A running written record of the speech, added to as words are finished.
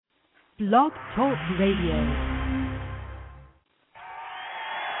Blog Talk Radio.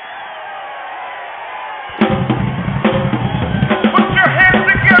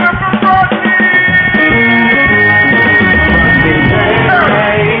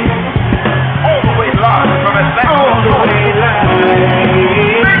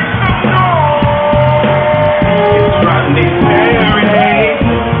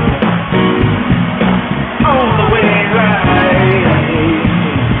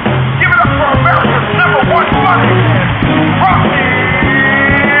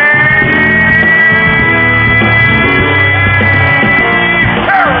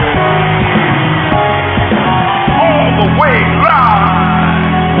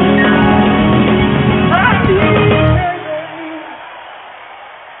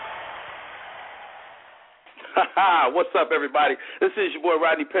 What's up, everybody? This is your boy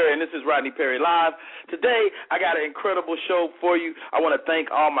Rodney Perry, and this is Rodney Perry Live. Today, I got an incredible show for you. I want to thank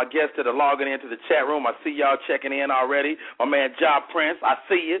all my guests that are logging into the chat room. I see y'all checking in already. My man Job Prince, I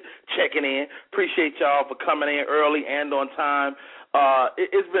see you checking in. Appreciate y'all for coming in early and on time.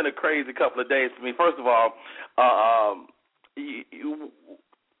 It's been a crazy couple of days for me. First of all,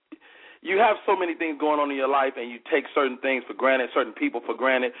 you have so many things going on in your life, and you take certain things for granted, certain people for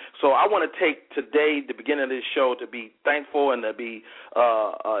granted. So I want to take today, the beginning of this show, to be thankful and to be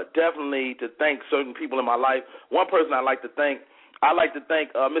definitely to thank certain people in my life. One person I'd like to thank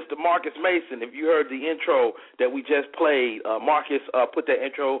Mr. Marcus Mason. If you heard the intro that we just played, Marcus put that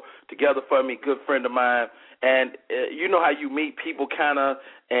intro together for me, good friend of mine. And you know how you meet people kind of,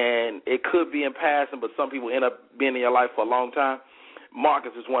 and it could be in passing, but some people end up being in your life for a long time.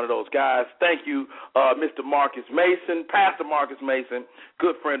 Marcus is one of those guys. Thank you, Mr. Marcus Mason, Pastor Marcus Mason,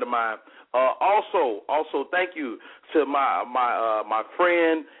 good friend of mine. Also, thank you to my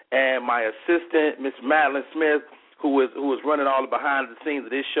friend and my assistant, Miss Madeline Smith, who is running all the behind the scenes of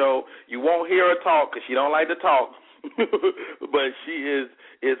this show. You won't hear her talk because she don't like to talk, but she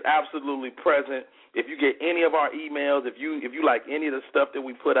is absolutely present. If you get any of our emails, if you like any of the stuff that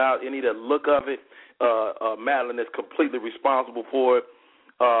we put out, any of the look of it, Madeline is completely responsible for it.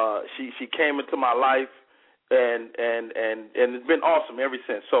 She came into my life, and it's been awesome ever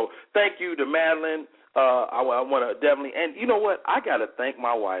since. So thank you to Madeline. I want to definitely, and you know what? I got to thank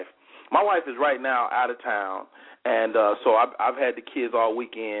my wife. My wife is right now out of town, and so I've had the kids all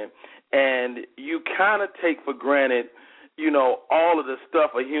weekend, and you kind of take for granted, you know, all of the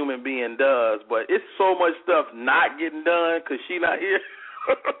stuff a human being does, but it's so much stuff not getting done because she's not here.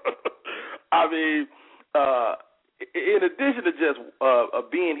 I mean, in addition to just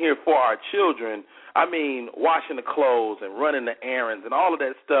being here for our children, I mean, washing the clothes and running the errands and all of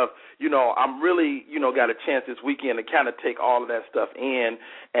that stuff, you know, I'm really, you know, got a chance this weekend to kind of take all of that stuff in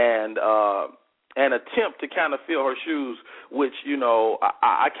and attempt to kind of fill her shoes, which, you know,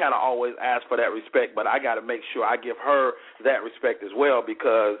 I kind of always ask for that respect, but I got to make sure I give her that respect as well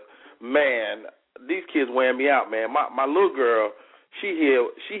because, man, these kids wearing me out, man. My little girl, she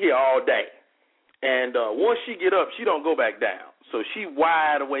here all day. And once she get up, she don't go back down. So she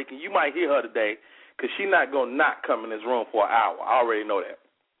wide awake, and you might hear her today because she's not going to not come in this room for an hour. I already know that.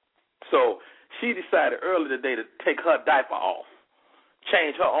 So she decided early today to take her diaper off,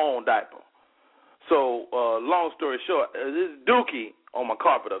 change her own diaper. So long story short, this dookie on my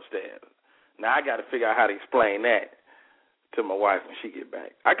carpet upstairs. Now, I got to figure out how to explain that to my wife when she get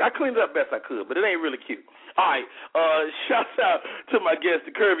back. I cleaned it up best I could, but it ain't really cute. All right, shouts out to my guest,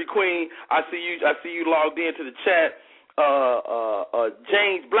 the Curvy Queen. I see you logged into the chat.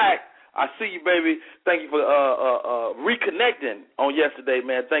 James Black, I see you, baby. Thank you for reconnecting on yesterday,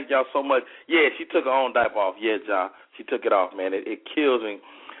 man. Thank y'all so much. Yeah, she took her own diaper off. Yeah, John, she took it off, man. It kills me.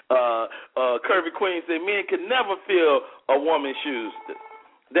 Curvy Queen said, men can never fill a woman's shoes.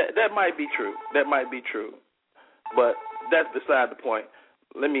 That might be true. That might be true. But that's beside the point.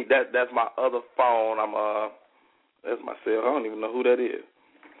 That's my other phone. That's my cell. I don't even know who that is.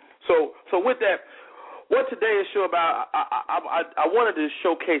 So with that, what today is show about? I wanted to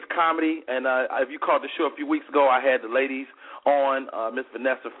showcase comedy, and if you caught the show a few weeks ago, I had the ladies on, Miss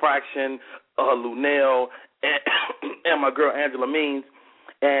Vanessa Fraction, Lunell, and my girl Angela Means.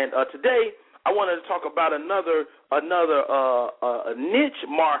 And today I wanted to talk about another niche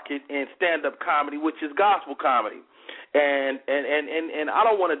market in stand-up comedy, which is gospel comedy. And I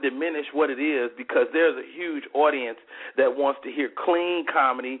don't want to diminish what it is because there's a huge audience that wants to hear clean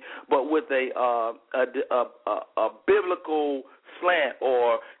comedy, but with a biblical slant,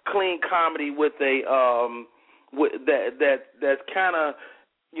 or clean comedy with that's kind of,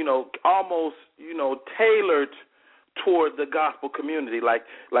 you know, almost, you know, tailored toward the gospel community. Like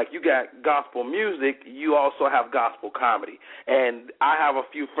you got gospel music, you also have gospel comedy. And I have a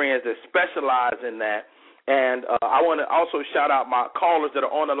few friends that specialize in that. And I want to also shout out my callers that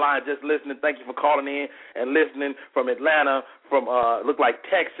are on the line just listening. Thank you for calling in and listening from Atlanta, from look like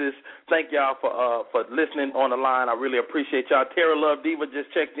Texas. Thank y'all for listening on the line. I really appreciate y'all. Tara Love Diva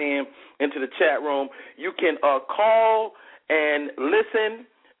just checked into the chat room. You can call and listen.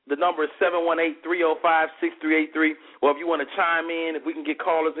 The number is 718-305-6383. Or if you want to chime in, if we can get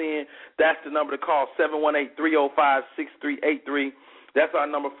callers in, that's the number to call, 718-305-6383. That's our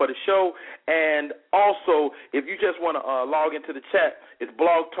number for the show. And also, if you just want to log into the chat, it's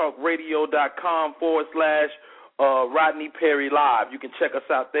blogtalkradio.com/Rodney Perry Live. You can check us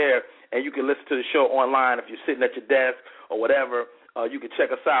out there, and you can listen to the show online if you're sitting at your desk or whatever. You can check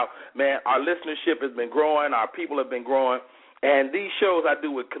us out. Man, our listenership has been growing. Our people have been growing. And these shows I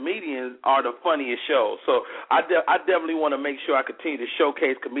do with comedians are the funniest shows. So I definitely want to make sure I continue to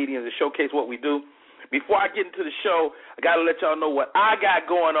showcase comedians and showcase what we do. Before I get into the show, I got to let y'all know what I got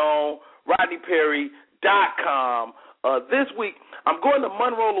going on, RodneyPerry.com. This week, I'm going to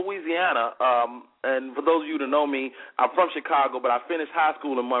Monroe, Louisiana, and for those of you that know me, I'm from Chicago, but I finished high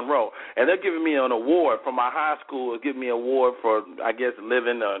school in Monroe, and they're giving me an award from my high school. They're giving me an award for, I guess,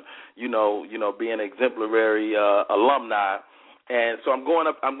 living, being an exemplary alumni. And so I'm going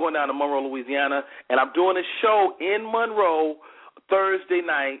down to Monroe, Louisiana, and I'm doing a show in Monroe Thursday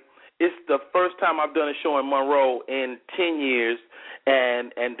night. It's the first time I've done a show in Monroe in 10 years,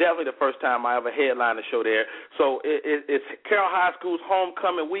 and definitely the first time I ever headlined a show there. So it's Carroll High School's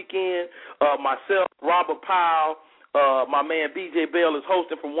homecoming weekend. Myself, Robert Powell, my man B.J. Bell is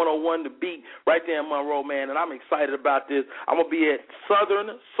hosting from 101 The Beat right there in Monroe, man, and I'm excited about this. I'm going to be at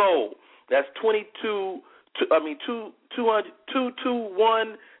Southern Soul. That's 221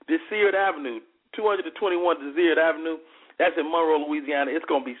 Desert Avenue, 221 Desert Avenue. That's in Monroe, Louisiana. It's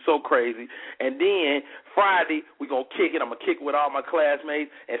going to be so crazy. And then Friday, we're going to kick it. I'm going to kick it with all my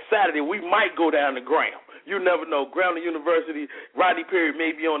classmates. And Saturday, we might go down to Graham. You never know. Graham University, Rodney Perry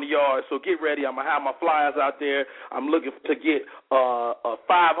may be on the yard. So get ready. I'm going to have my flyers out there. I'm looking to get 500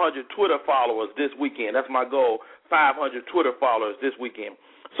 Twitter followers this weekend. That's my goal, 500 Twitter followers this weekend.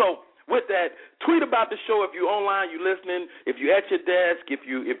 So with that, tweet about the show. If you're online, you're listening. If you're at your desk, if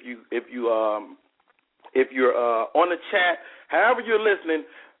you're on the chat, however you're listening,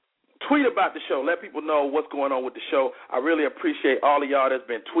 tweet about the show. Let people know what's going on with the show. I really appreciate all of y'all that's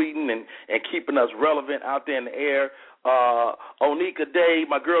been tweeting and keeping us relevant out there in the air. Onika Day,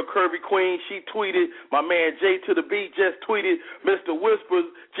 my girl Kirby Queen, she tweeted. My man J to the B just tweeted. Mr. Whispers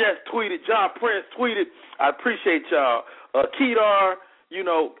just tweeted. John Prince tweeted. I appreciate y'all. Kedar,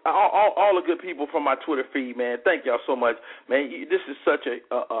 all the good people from my Twitter feed, man. Thank y'all so much, man. This is such an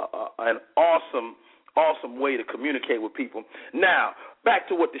awesome way to communicate with people. Now, back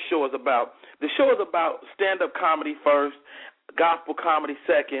to what the show is about. The show is about stand-up comedy first, gospel comedy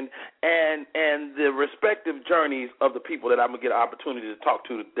second, and the respective journeys of the people that I'm going to get an opportunity to talk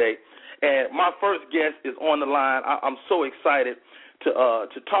to today. And my first guest is on the line. I'm so excited to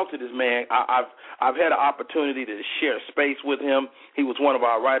talk to this man. I've had an opportunity to share space with him. He was one of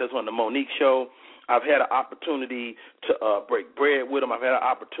our writers on the Monique Show. I've had an opportunity to break bread with him. I've had an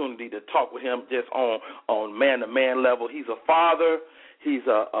opportunity to talk with him just on man-to-man level. He's a father. He's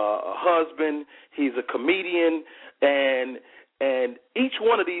a husband. He's a comedian. And each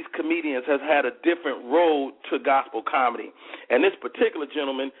one of these comedians has had a different road to gospel comedy. And this particular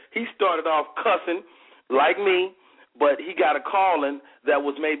gentleman, he started off cussing like me, but he got a calling that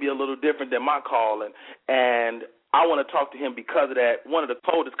was maybe a little different than my calling. And I want to talk to him because of that. One of the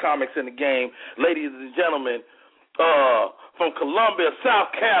coldest comics in the game, ladies and gentlemen, from Columbia,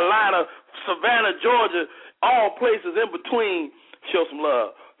 South Carolina, Savannah, Georgia, all places in between. Show some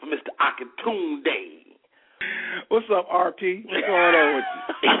love for Mr. Akintunde. What's up, RP? What's going on with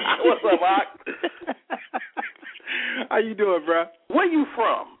you? What's up, Ak? How you doing, bro? Where you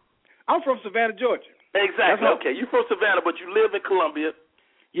from? I'm from Savannah, Georgia. Exactly. Okay, you're from Savannah, but you live in Columbia.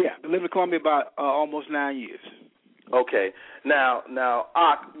 Yeah, I lived in Columbia about almost 9 years. Okay. Now,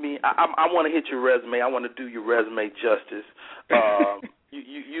 I want to hit your resume. I want to do your resume justice.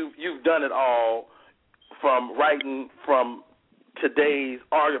 You've done it all, from writing from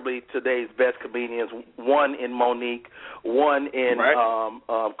arguably today's best comedians. One in Monique, one in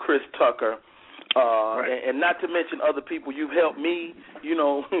Chris Tucker, and not to mention other people. You've helped me,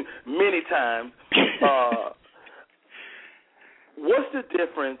 many times. What's the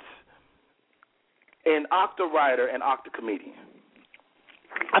difference in octa writer and octa comedian?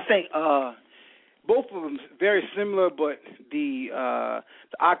 I think both of them very similar, but the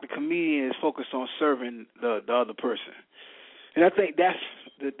actor comedian is focused on serving the other person, and I think that's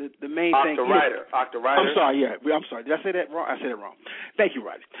the main thing. Actor-writer. I'm sorry, I'm sorry. Did I say that wrong? I said it wrong. Thank you,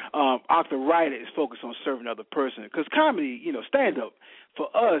 Rodney. Actor-writer is focused on serving the other person, because comedy, stand-up,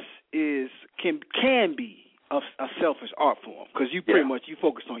 for us can be a selfish art form, because you pretty much you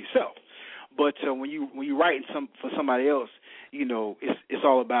focus on yourself. But when you writing for somebody else, it's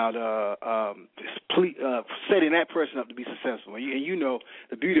all about setting that person up to be successful. And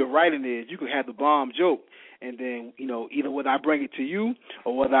the beauty of writing is you can have the bomb joke, and then either whether I bring it to you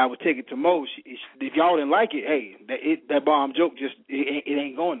or whether I would take it to Mo, if y'all didn't like it, hey, that bomb joke just it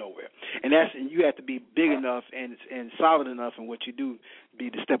ain't going nowhere. And you have to be big enough and solid enough in what you do, be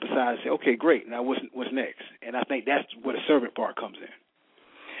to step aside and say, okay, great, now what's next? And I think that's where the servant part comes in.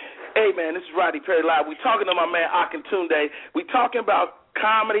 Hey, man, this is Rodney Perry Live. We're talking to my man Akintunde. We're talking about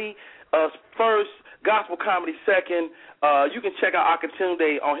comedy first, gospel comedy second. You can check out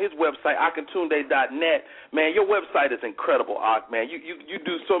Akintunde on his website, akintunde.net. Man, your website is incredible, Ak, man. You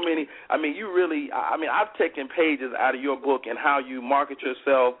do so many. I've taken pages out of your book and how you market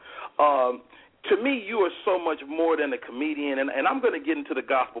yourself. To me, you are so much more than a comedian, and I'm going to get into the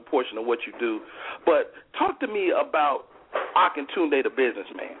gospel portion of what you do. But talk to me about Akintunde, the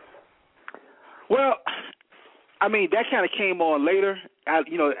businessman. Well, that kind of came on later. As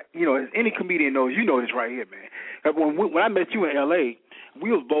any comedian knows, you know this right here, man. When I met you in L.A.,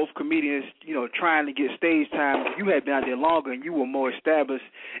 we was both comedians, trying to get stage time. You had been out there longer, and you were more established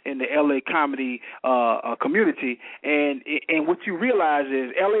in the L.A. comedy community. And what you realize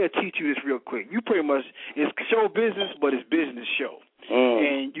is L.A. will teach you this real quick. You pretty much, it's show business, but it's business show.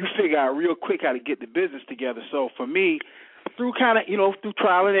 And you figure out real quick how to get the business together. So for me, through through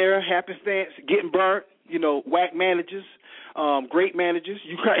trial and error, happenstance, getting burnt, whack managers, great managers,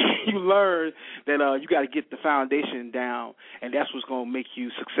 you learn that you got to get the foundation down, and that's what's going to make you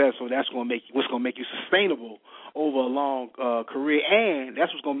successful. That's what's going to make you sustainable over a long career, and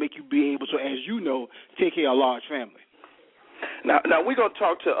that's what's going to make you be able to, as you know, take care of a large family. Now we're going to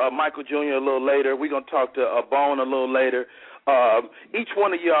talk to Michael Jr. a little later. We're going to talk to Bone a little later. Each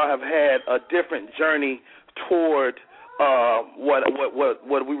one of y'all have had a different journey toward what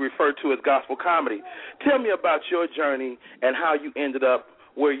we refer to as gospel comedy. Tell me about your journey and how you ended up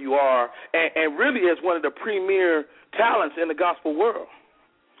where you are, and really as one of the premier talents in the gospel world.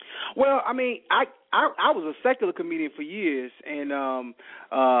 Well, I was a secular comedian for years, and like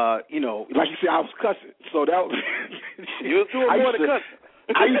you said, I was cussing. So that was you was doing more than cussing.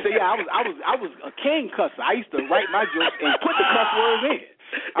 I used to, I was a king cusser. I used to write my jokes and put the cuss words in.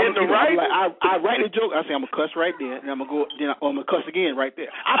 I write the joke. I say I'm gonna cuss right there, and I'm gonna cuss again right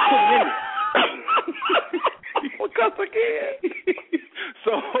there. I put it in there. I'm gonna cuss again.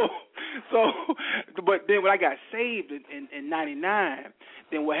 But then when I got saved in '99,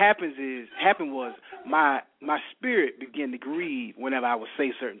 then what happened was my spirit began to grieve whenever I would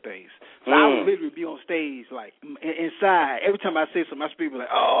say certain things. So I would literally be on stage, like, inside. Every time I say something, my spirit would be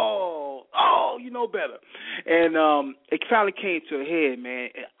like, oh, you know better. And it finally came to a head, man.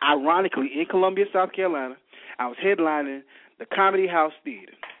 Ironically, in Columbia, South Carolina, I was headlining the Comedy House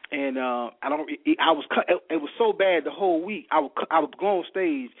Theater. And it was so bad the whole week. I would go on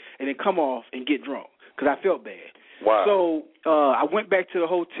stage and then come off and get drunk because I felt bad. Wow. So I went back to the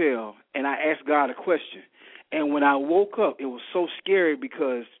hotel and I asked God a question. And when I woke up, it was so scary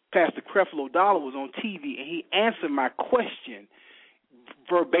because Pastor Creflo Dollar was on TV and he answered my question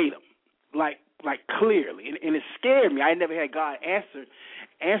verbatim, like clearly, and it scared me. I never had God answer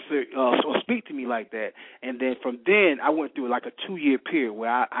or speak to me like that. And then from then, I went through like a 2-year period where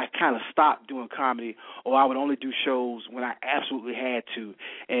I kind of stopped doing comedy, or I would only do shows when I absolutely had to.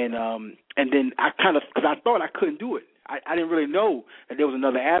 And then I kind of, because I thought I couldn't do it. I didn't really know that there was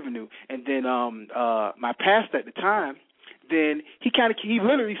another avenue. And then my pastor at the time, then he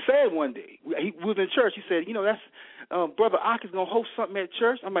literally said one day, he was in church, he said, that's Brother Ak is going to host something at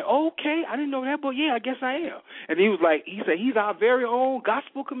church. I'm like, okay, I didn't know that, but yeah, I guess I am. And he said, he's our very own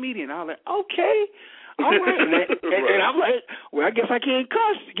gospel comedian. I was like, okay, all right. And I'm like, well, I guess I can't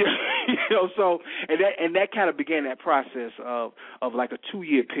cuss. So, and that kind of began that process of like a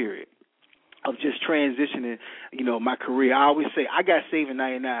 2-year period of just transitioning, my career. I always say I got saved in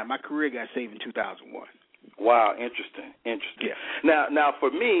 99. My career got saved in 2001. Wow, interesting. Yeah. Now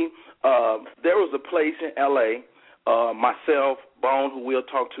for me, there was a place in L.A., myself, Bone, who we'll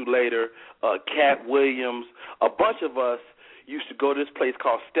talk to later, Cat Williams, a bunch of us used to go to this place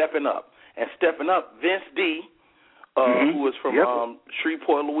called Steppin' Up. And Steppin' Up, Vince D. who is from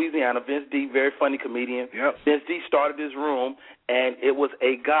Shreveport, Louisiana. Vince D, very funny comedian. Vince D started this room, and it was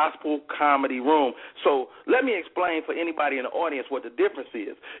a gospel comedy room. So let me explain for anybody in the audience what the difference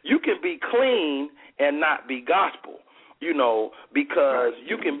is. You can be clean and not be gospel. You know, because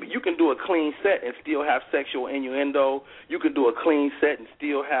you can do a clean set and still have sexual innuendo. You can do a clean set and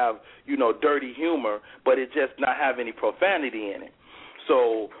still have, you know, dirty humor, but it just not have any profanity in it.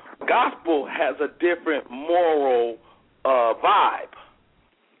 So gospel has a different moral vibe.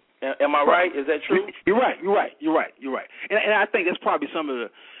 Am I right? Is that true? You're right. And I think that's probably some of the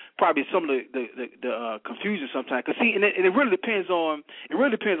confusion sometimes. Cause see, and it really depends on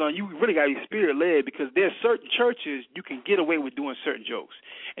you. Really got to be spirit led, because there's certain churches you can get away with doing certain jokes,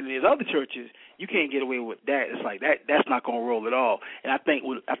 and there's other churches you can't get away with that. It's like that's not gonna roll at all. And I think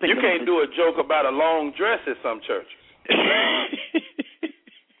you can't do a joke about a long dress at some churches.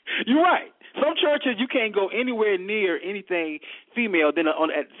 You're right. Some churches you can't go anywhere near anything female. Then at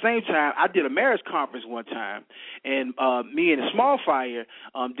the same time, I did a marriage conference one time, and me and Small Fire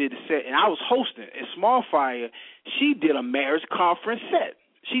did the set, and I was hosting. And Small Fire, she did a marriage conference set.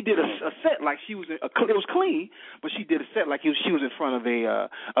 She did a set like she was it was clean, but she did a set like she was in front of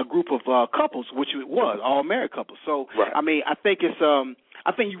a group of couples, which it was all married couples. So I mean, I think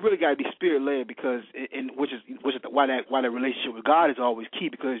you really got to be spirit led, because which is why that relationship with God is always key,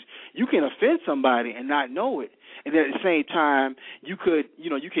 because you can offend somebody and not know it, and then at the same time you could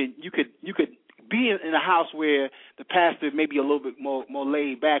be in a house where the pastor may be a little bit more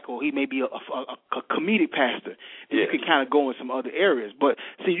laid back, or he may be a comedic pastor, and you can kind of go in some other areas. But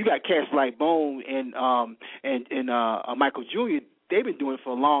see, you got cats like Bone and Michael Jr. They've been doing it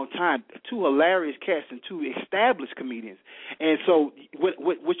for a long time. Two hilarious cats and two established comedians. And so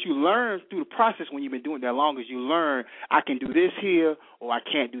what you learn through the process when you've been doing that long is you learn, I can do this here or I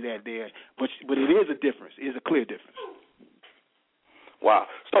can't do that there. But it is a difference. It is a clear difference. Wow.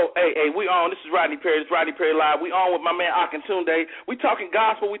 So, hey, we on. This is Rodney Perry. It's Rodney Perry Live. We on with my man Akintunde. We talking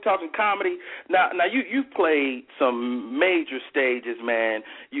gospel. We talking comedy. Now, you've played some major stages, man.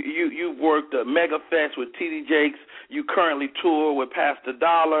 You've worked a mega fest with T.D. Jakes. You currently tour with Pastor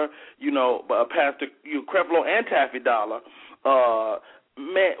Dollar, Pastor Creflo and Taffy Dollar.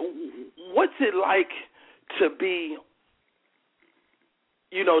 Man, what's it like to be,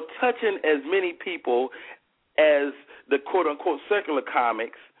 touching as many people as the quote-unquote secular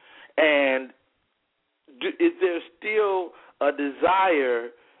comics, and is there still a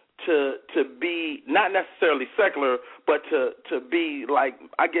desire to be not necessarily secular, but to be like,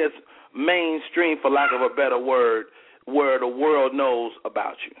 I guess, mainstream, for lack of a better word, where the world knows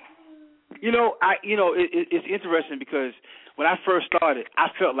about you? It's interesting, because when I first started, I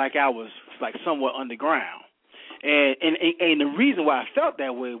felt like I was like somewhat underground, and the reason why I felt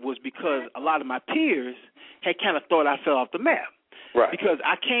that way was because a lot of my peers had kind of thought I fell off the map. Right. Because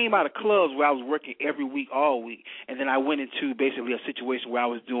I came out of clubs where I was working every week, all week, and then I went into basically a situation where I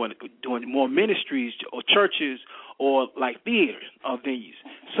was doing more ministries or churches or like theater venues.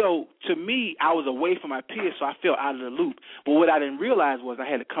 So to me, I was away from my peers, so I felt out of the loop. But what I didn't realize was I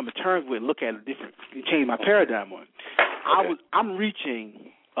had to come to terms with, look at it different, change my paradigm on it. I'm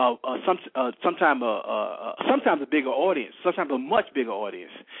reaching sometimes a bigger audience, sometimes a much bigger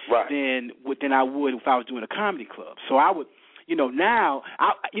audience than I would if I was doing a comedy club. So I would, now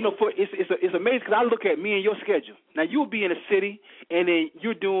it's amazing, because I look at me and your schedule. Now you'll be in a city, and then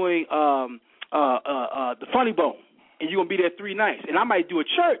you're doing the Funny Bone, and you're gonna be there 3 nights, and I might do a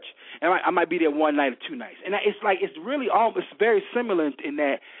church, and I might be there 1 night or 2 nights, and it's very similar in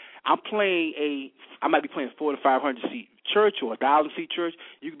that I might be playing a 400 to 500 seat church or a 1,000 seat church.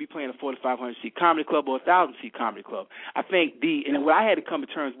 You could be playing a 400 to 500 seat comedy club or a 1,000 seat comedy club. I think and what I had to come to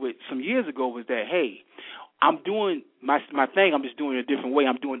terms with some years ago was that, hey, I'm doing my thing. I'm just doing it a different way.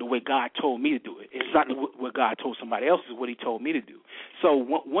 I'm doing it the way God told me to do it. It's not what God told somebody else. It's what He told me to do. So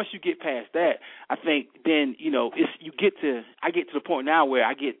once you get past that, I think then I get to the point now where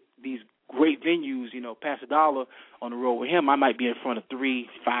I get these great venues. Pastor Dollar on the road with him, I might be in front of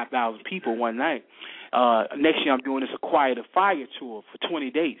 5,000 people one night. Next year I'm doing this Acquire the Fire tour for 20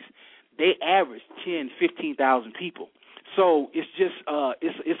 days. They average 10,000, 15,000 people. So it's just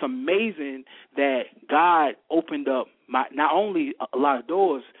it's amazing that God opened up not only a lot of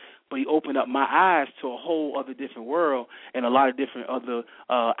doors, but He opened up my eyes to a whole other different world and a lot of different other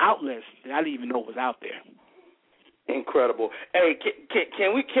outlets that I didn't even know was out there. Incredible. Hey,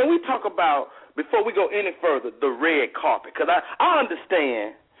 can we talk about, before we go any further, the red carpet? Because I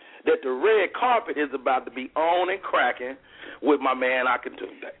understand that the red carpet is about to be on and cracking with my man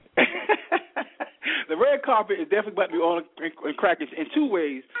Akintunde. The red carpet is definitely about to be on and cracking in 2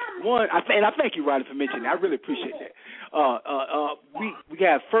 ways. One, and I thank you, Rodney, for mentioning that. I really appreciate that. We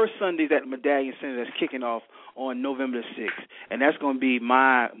have First Sundays at the Medallion Center that's kicking off on November the 6th, and that's going to be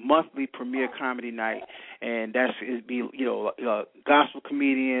my monthly premiere comedy night, and it'd be gospel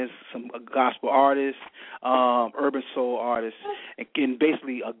comedians, some gospel artists, urban soul artists, and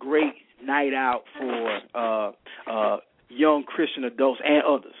basically a great night out for young Christian adults and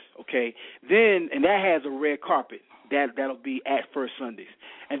others. Okay, and that has a red carpet. That'll be at First Sundays.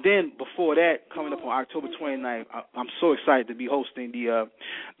 And then before that, coming up on October 29th, I'm so excited to be hosting the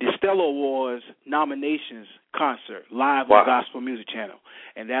Stellar Awards nominations concert live on Gospel Music Channel.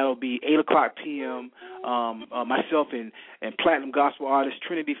 And that'll be 8 o'clock p.m. Myself and Platinum Gospel artist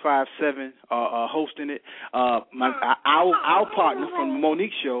Trinity 57 are hosting it. Our partner from the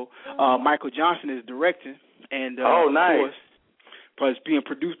Monique Show, Michael Johnson, is directing. And nice. Of course, it's being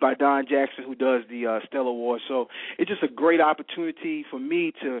produced by Don Jackson, who does the Stellar Awards. So it's just a great opportunity for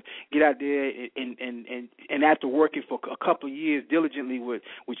me to get out there and after working for a couple of years diligently with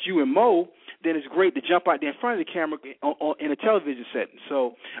you and Mo, then it's great to jump out there in front of the camera in a television setting.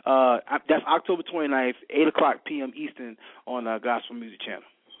 So that's October 29th, 8 o'clock p.m. Eastern on Gospel Music Channel.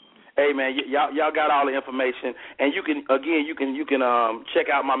 Hey man, y'all got all the information, and you can check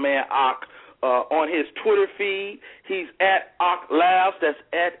out my man Ak. On his Twitter feed, he's at Ak Labs. That's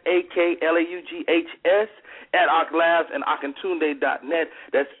at AKLAUGHS, at Ak Labs, and Akintunde.net.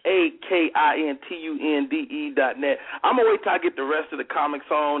 That's AKINTUNDE.net. I'm gonna wait till I get the rest of the comics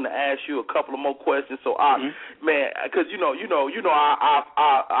on to ask you a couple of more questions. So, man, because you know,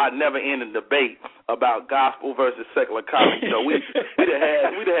 I never end a debate about gospel versus secular comedy. We'd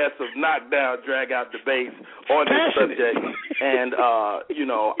have had some knockdown, drag out debates on this subject, and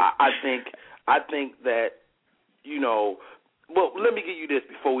I think that, well, let me give you this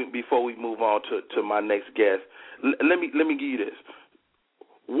before we move on to my next guest. Let me give you this.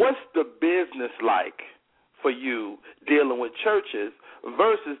 What's the business like for you dealing with churches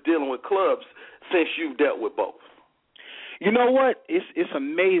versus dealing with clubs since you've dealt with both? You know what? It's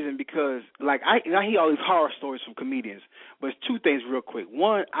amazing because I hear all these horror stories from comedians, but it's two things real quick.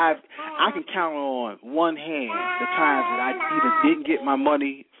 One, I can count on one hand the times that I either didn't get my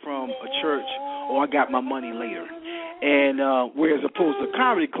money from a church or I got my money later. And whereas opposed to a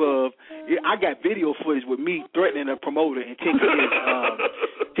comedy club, I got video footage with me threatening a promoter and taking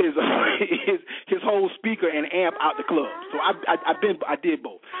his whole speaker and amp out the club. So I did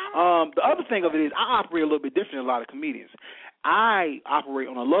both. The other thing of it is I operate a little bit different than a lot of comedians. I operate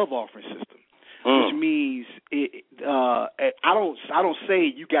on a love offering system, which means I don't say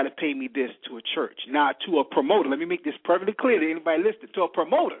you got to pay me this to a church. Now, to a promoter, let me make this perfectly clear to anybody listening. To a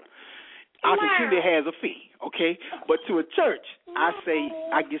promoter, Akintunde has a fee, okay? But to a church, I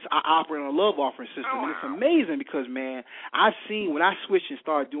operate on a love offering system, and it's amazing because, man, I've seen when I switched and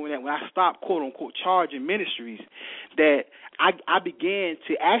started doing that, when I stopped, quote unquote, charging ministries, that I began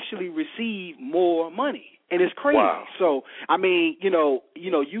to actually receive more money. And it's crazy. Wow. So I mean,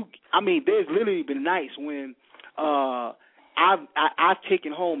 there's literally been nights when I've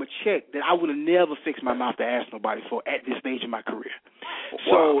taken home a check that I would have never fixed my mouth to ask nobody for at this stage in my career.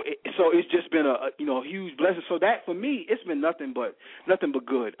 Wow. So it's just been a huge blessing. So that for me, it's been nothing but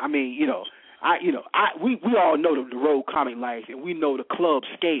good. I mean, we all know the road comic life, and we know the club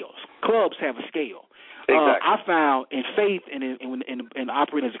scales. Clubs have a scale. Exactly. I found in faith and in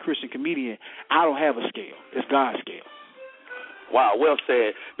operating as a Christian comedian, I don't have a scale. It's God's scale. Wow, well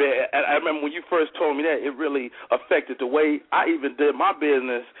said. I remember when you first told me that, it really affected the way I even did my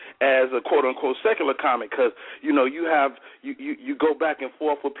business as a quote-unquote secular comic because, you go back and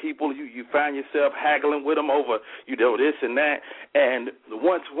forth with people. You find yourself haggling with them over, this and that. And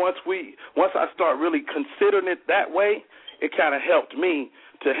once I start really considering it that way, it kind of helped me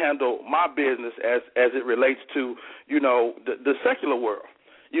to handle my business as it relates to, the secular world.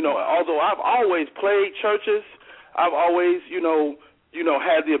 Although I've always played churches, I've always,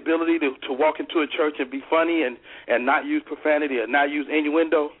 had the ability to walk into a church and be funny and not use profanity or not use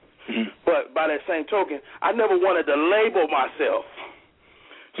innuendo. Mm-hmm. But by that same token, I never wanted to label myself.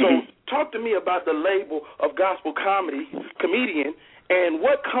 So talk to me about the label of gospel comedian, and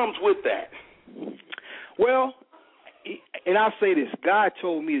what comes with that. Well, and I'll say this, God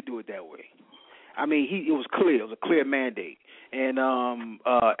told me to do it that way. I mean, it was clear. It was a clear mandate. And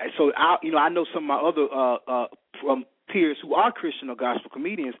so I know some of my other peers who are Christian or gospel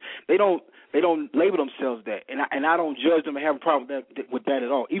comedians. They don't label themselves that, and I don't judge them and have a problem with that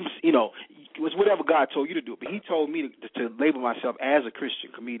at all. Even it was whatever God told you to do, but He told me to label myself as a Christian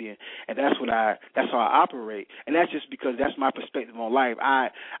comedian, and that's how I operate, and that's just because that's my perspective on life.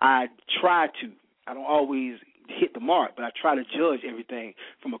 I try to. I don't always hit the mark, but I try to judge everything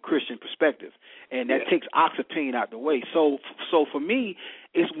from a Christian perspective, and that takes Oxapine out the way. So for me,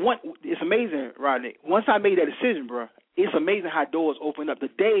 it's amazing, Rodney. Once I made that decision, bro, it's amazing how doors open up. This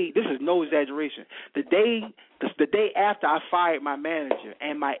is no exaggeration. The day after I fired my manager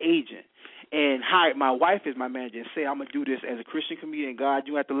and my agent and hired my wife as my manager and said, I'm gonna do this as a Christian comedian. God,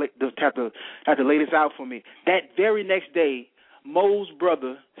 you have to lay this out for me. That very next day, Mo's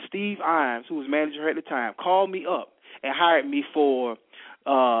brother, Steve Imes, who was manager at the time, called me up and hired me for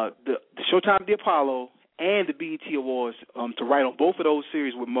the Showtime The Apollo and the BET Awards to write on both of those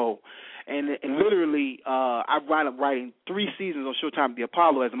series with Mo. And literally, I wound up writing 3 seasons on Showtime The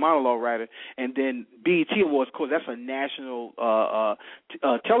Apollo as a monologue writer, and then BET Awards, of course, that's a national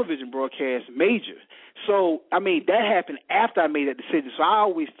television broadcast major. So, I mean, that happened after I made that decision. So I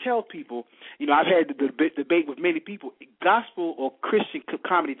always tell people, you know, I've had the debate with many people, gospel or Christian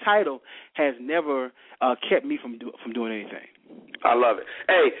comedy title has never kept me from doing anything. I love it.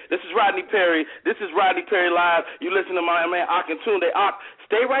 Hey, this is Rodney Perry. This is Rodney Perry Live. You listen to my man Akintunde.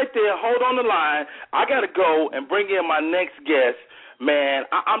 Stay right there. Hold on the line. I got to go and bring in my next guest. Man,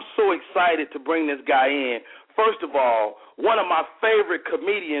 I'm so excited to bring this guy in. First of all, one of my favorite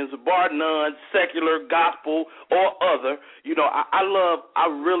comedians, bar none, secular, gospel, or other. You know, I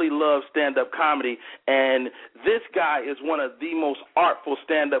really love stand-up comedy, and this guy is one of the most artful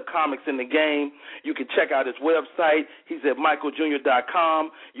stand-up comics in the game. You can check out his website. He's at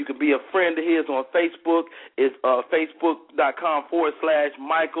michaeljr.com. You can be a friend of his on Facebook. It's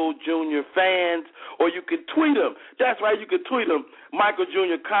facebook.com/Michael Jr. Fans, or you can tweet him. That's right, you can tweet him, Michael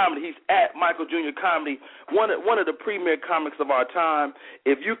Jr. Comedy. He's at Michael Jr. Comedy, one of the premier comics of our time.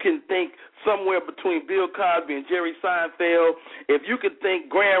 If you can think somewhere between Bill Cosby and Jerry Seinfeld, if you can think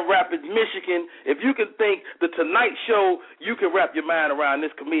Grand Rapids, Michigan, if you can think The Tonight Show, you can wrap your mind around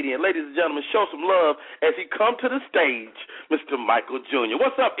this comedian. Ladies and gentlemen, show some love as he come to the stage, Mr. Michael Jr.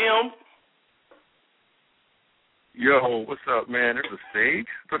 What's up, M? Yo, what's up, man? There's a stage?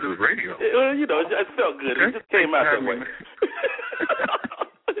 I thought it was radio. You know, it felt good. Okay. It just came out that way.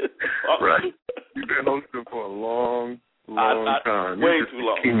 Right. You've been hosting for a long time. Way You're just too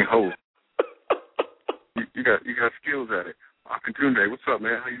long. King host. you got skills at it. Akintunde, what's up,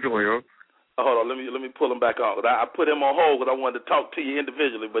 man? How you doing, yo? Hold on, let me pull him back on. I put him on hold because I wanted to talk to you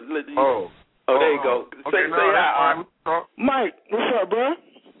individually. But there you go. Okay, say hi. Mike, what's up, bro?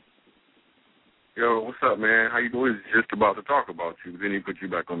 Yo, what's up, man? How you doing? He's just about to talk about you, then he put you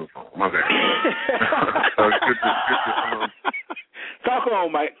back on the phone. My bad. Good to Talk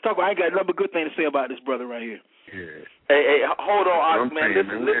on, Mike. Talk on. I ain't got another good thing to say about this brother right here. Yeah. Hey, hold on, man.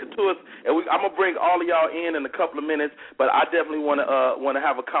 Listen to us, and I'm gonna bring all of y'all in a couple of minutes. But I definitely want to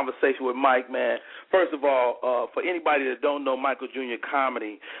have a conversation with Mike, man. First of all, for anybody that don't know Michael Jr.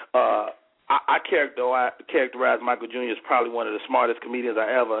 Comedy, I characterize Michael Jr. as probably one of the smartest comedians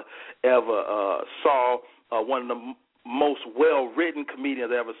I ever saw. One of the most well-written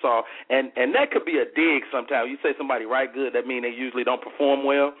comedians I ever saw, and that could be a dig sometimes. You say somebody write good, that means they usually don't perform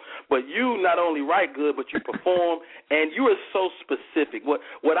well, but you not only write good, but you perform, and you are so specific.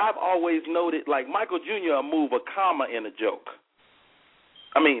 What I've always noted, like Michael Jr. will move a comma in a joke.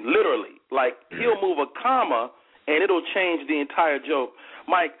 I mean, literally. Like, he'll move a comma, and it'll change the entire joke.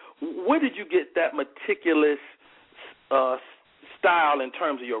 Mike, where did you get that meticulous style in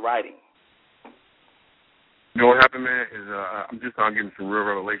terms of your writing? You know what happened, man, is I'm just now getting some real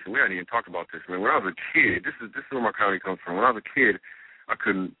revelation. We hadn't even talked about this, man. When I was a kid, this is where my comedy comes from. When I was a kid, I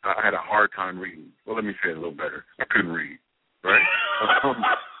had a hard time reading. Well, let me say it a little better. I couldn't read, right?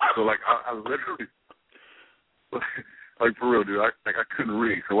 So, like, I literally, like, for real, dude, I couldn't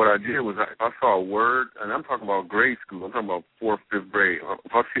read. So what I did was if I saw a word, and I'm talking about grade school, I'm talking about 4th, 5th grade.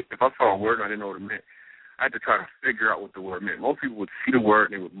 If I saw a word and I didn't know what it meant, I had to try to figure out what the word meant. Most people would see the word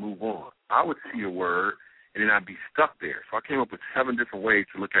and they would move on. I would see a word, and then I'd be stuck there. So I came up with 7 different ways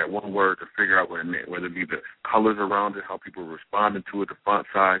to look at one word to figure out what it meant, whether it be the colors around it, how people were responding to it, the font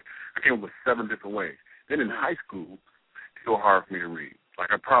size. I came up with 7 different ways. Then in high school, still hard for me to read.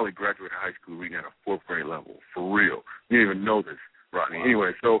 Like, I probably graduated high school reading at a 4th grade level, for real. You didn't even know this, Rodney. Wow.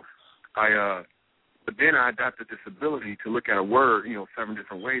 Anyway, so but then I adopted this ability to look at a word, 7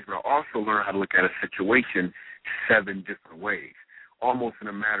 different ways, but I also learned how to look at a situation 7 different ways, almost in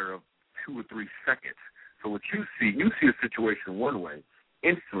a matter of 2 or 3 seconds. So what you see a situation one way.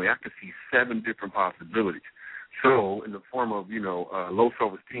 Instantly, I can see 7 different possibilities. So in the form of, low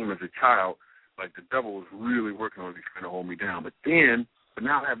self-esteem as a child, like the devil was really working on me, trying to hold me down. But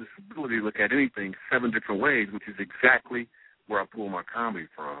now I have this ability to look at anything 7 different ways, which is exactly where I pull my comedy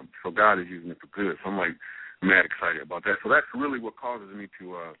from. So God is using it for good. So I'm like mad excited about that. So that's really what causes me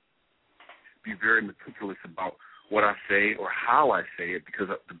to be very meticulous about what I say or how I say it, because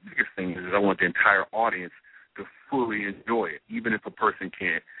the biggest thing is I want the entire audience to fully enjoy it, even if a person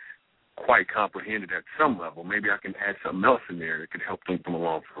can't quite comprehend it at some level. Maybe I can add something else in there that could help them come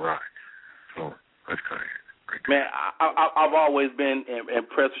along for the ride. So that's kind of it. Man, I've always been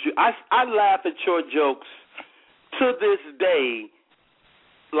impressed with you. I laugh at your jokes to this day,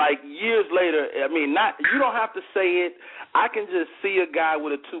 like years later. I mean, you don't have to say it. I can just see a guy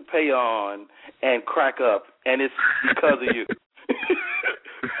with a toupee on and crack up, and it's because of you.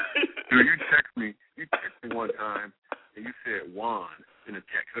 Dude, you text me one time, and you said "Juan" in the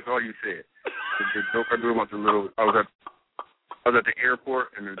text. That's all you said. The joke I do about the little, I was at the airport,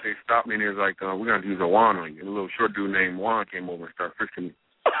 and they stopped me, and they was like, we're going to use a Juan on you. And a little short dude named Juan came over and started frisking me.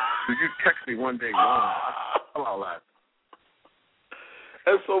 So you text me one day, Juan. I fell out laughing.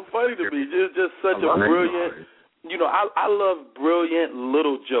 That's so funny to me. It's just such a brilliant, I love brilliant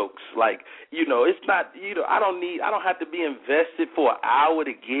little jokes. Like, it's not, I don't have to be invested for an hour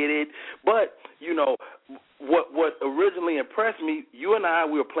to get it. But, what originally impressed me, you and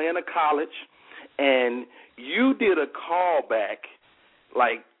we were playing a college, and you did a callback.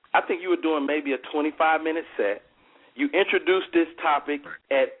 Like, I think you were doing maybe a 25-minute set. You introduced this topic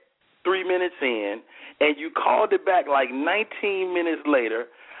at 3 minutes in, and you called it back like 19 minutes later.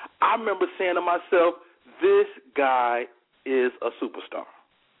 I remember saying to myself, this guy is a superstar.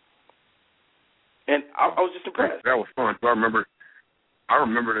 And I was just impressed. That was fun. So I remember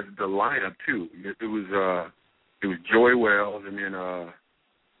the lineup, too. It was Joy Wells, and then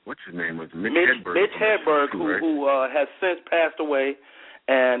what's his name? Was Mitch Hedberg. Mitch Hedberg, who has since passed away.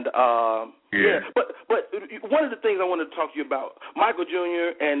 And, But one of the things I wanted to talk to you about, Michael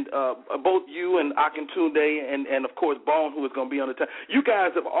Jr. and both you and Akintunde and, of course, Bone, who is going to be on the time, you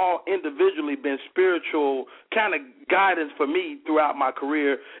guys have all individually been spiritual kind of guidance for me throughout my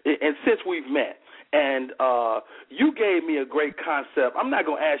career and since we've met. And you gave me a great concept. I'm not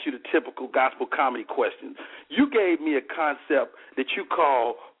going to ask you the typical gospel comedy questions. You gave me a concept that you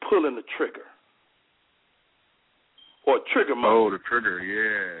call pulling the trigger. Or trigger money. Oh, the trigger,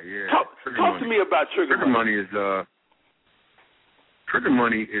 yeah. Talk to me about trigger money. Trigger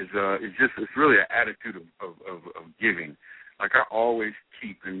money is it's really an attitude of giving. Like I always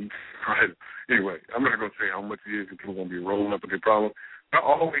keep, and anyway, I'm not going to say how much it is because people are going to be rolling up a good problem. I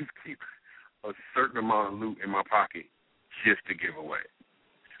always keep a certain amount of loot in my pocket just to give away.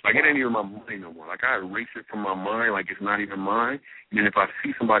 Like it ain't even my money no more. Like I erase it from my mind like it's not even mine. And then if I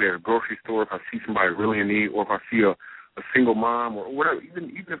see somebody at a grocery store, if I see somebody really in need, or if I see a single mom or whatever,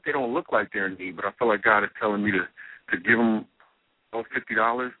 even if they don't look like they're in need, but I feel like God is telling me to give them those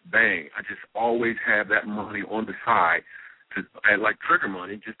 $50, bang. I just always have that money on the side like trigger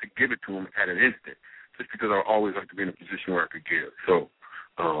money just to give it to them at an instant, just because I always like to be in a position where I could give. So,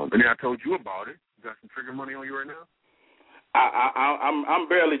 and then I told you about it. You got some trigger money on you right now? I'm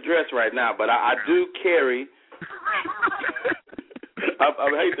barely dressed right now, but I do carry. I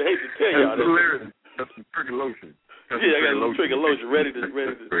hate to tell y'all this. That's some trigger lotion. I got some trigger lotion ready to.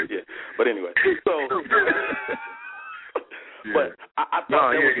 Yeah. But anyway, so. But I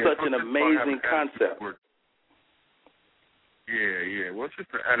thought that was such an amazing concept. Yeah. Well, it's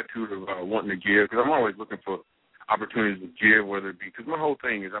just the attitude of wanting to give, because I'm always looking for opportunities to give, whether it be, because my whole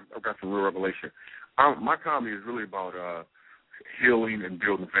thing is I've got some real revelation. My comedy is really about healing and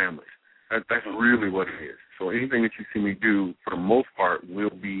building families. That's really what it is. So anything that you see me do, for the most part,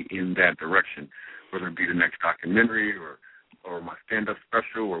 will be in that direction, whether it be the next documentary or my stand-up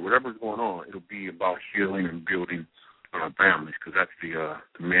special or whatever's going on. It'll be about healing and building families, because that's the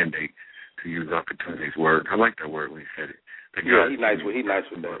mandate, to use Akintunde's word. I like that word when he said it. Yeah, he's nice with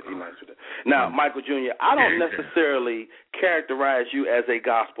that. Now, Michael Jr., I don't necessarily characterize you as a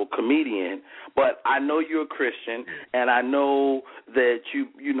gospel comedian, but I know you're a Christian, and I know that you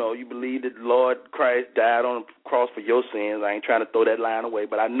believe that the Lord Christ died on the cross for your sins. I ain't trying to throw that line away,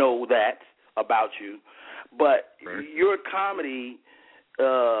 but I know that about you. But your comedy,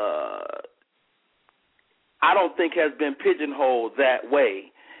 I don't think has been pigeonholed that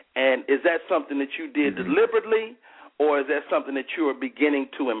way. And is that something that you did deliberately, or is that something that you are beginning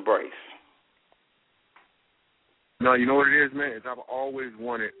to embrace? No, you know what it is, man. Is I've always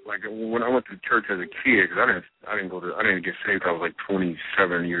wanted, like when I went to church as a kid, because I didn't get saved. I was like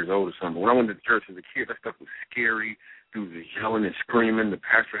 27 years old or something. When I went to church as a kid, that stuff was scary. Dudes were yelling and screaming. The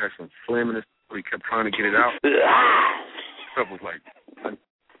pastor had some phlegm in his throat. He kept trying to get it out. Stuff was like, I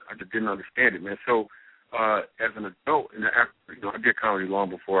just didn't understand it, man. So as an adult, I did comedy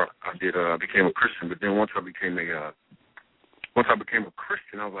long before I became a Christian. But then once I became a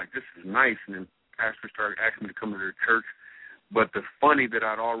Christian, I was like, this is nice. And then pastors started asking me to come to their church but the funny that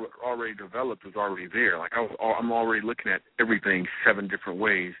I'd already developed was already there. Like I'm already looking at everything 7 different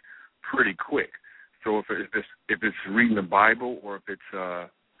ways pretty quick. So if it's reading the Bible, or if it's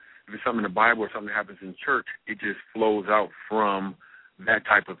something in the Bible or something that happens in church, it just flows out from that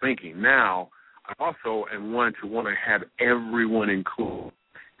type of thinking. Now, I also am want to have everyone included.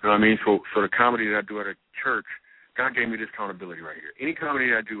 You know what I mean? So the comedy that I do at a church, God gave me this accountability right here. Any comedy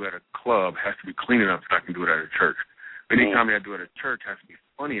that I do at a club has to be clean enough so I can do it at a church. Any comedy I do at a church has to be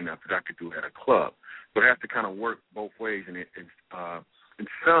funny enough that I can do it at a club. So it has to kind of work both ways. And in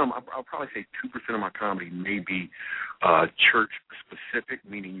some, I'll probably say 2% of my comedy may be church-specific,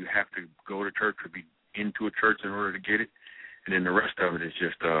 meaning you have to go to church or be into a church in order to get it. And then the rest of it is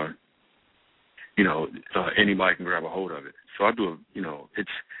just, anybody can grab a hold of it. So I do,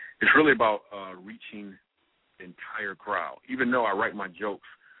 it's really about reaching the entire crowd, even though I write my jokes.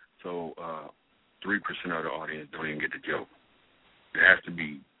 So 3% of the audience don't even get the joke. It has to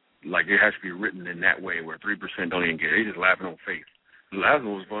be written in that way where 3% don't even get it. They just laughing on faith. The last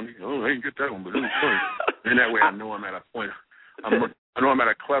one was funny. Oh, I didn't get that one, but it was funny. And that way I know I'm at a point. I know I'm at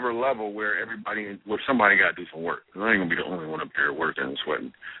a clever level where somebody got to do some work. I ain't going to be the only one up there working and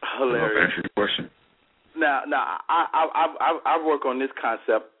sweating. Hilarious. Answer your question. Now, I work on this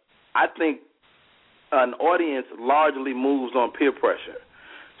concept. I think an audience largely moves on peer pressure.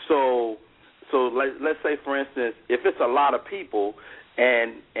 So let's say, for instance, if it's a lot of people,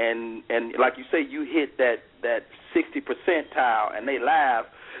 and like you say, you hit that 60 percentile and they laugh,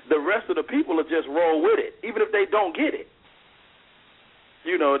 the rest of the people will just roll with it, even if they don't get it.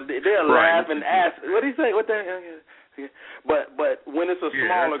 They'll laugh and ask, what do you say? What the hell? But when it's a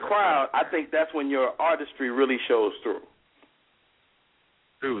smaller crowd, I think that's when your artistry really shows through.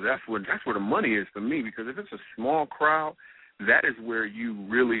 Dude, that's where the money is for me, because if it's a small crowd, that is where you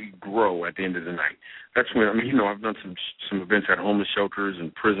really grow at the end of the night. That's when, I've done some events at homeless shelters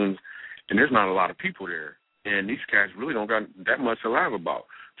and prisons, and there's not a lot of people there. And these guys really don't got that much to laugh about.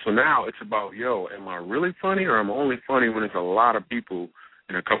 So now it's about, am I really funny, or am I only funny when it's a lot of people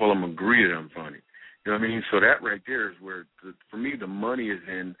and a couple of them agree that I'm funny? You know what I mean? So that right there is where, for me, the money is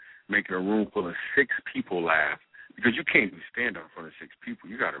in making a room full of 6 people laugh, because you can't stand up in front of 6 people.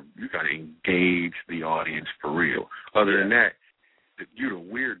 You gotta engage the audience for real. Other than that, you're the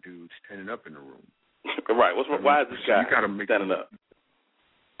weird dude standing up in the room. Right. Why is this guy standing up?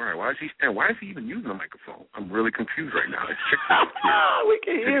 All right. Why is he standing? Why is he even using a microphone? I'm really confused right now. It's chicks. We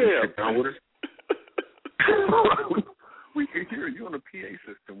can hear him. Sit down with us. We can hear you on the PA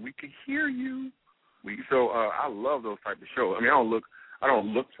system. We can hear you. So I love those type of shows. I don't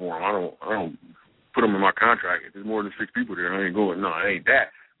look for them. I don't put them in my contract. If there's more than 6 people there, I ain't going. No, it ain't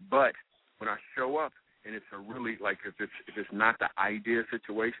that. But when I show up and it's a really, like, if it's not the idea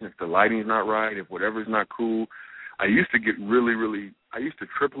situation, if the lighting's not right, if whatever's not cool, I used to get really, I used to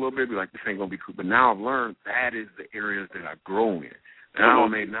trip a little bit, be like, this ain't gonna be cool. But now I've learned that is the areas that I've grown in. Now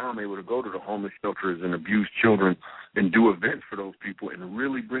I'm able to go to the homeless shelters and abused children and do events for those people and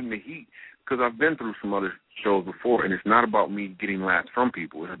really bring the heat. Because I've been through some other shows before, and it's not about me getting laughs from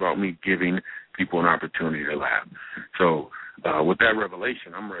people. It's about me giving people an opportunity to laugh. So with that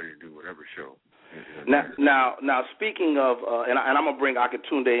revelation, I'm ready to do whatever show. Now, speaking of, and I'm going to bring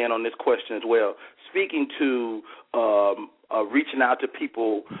Akintunde in on this question as well. Speaking to reaching out to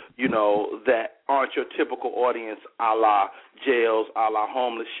people, that aren't your typical audience, a la jails, a la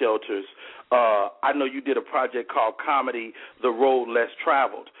homeless shelters. I know you did a project called Comedy, The Road Less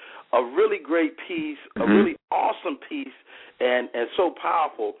Traveled. A really great piece, a really awesome piece, and so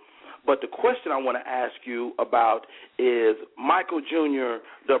powerful. But the question I want to ask you about is Michael Jr.,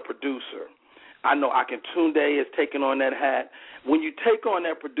 the producer. I know Akintunde is taking on that hat. When you take on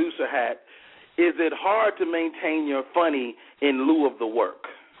that producer hat, is it hard to maintain your funny in lieu of the work?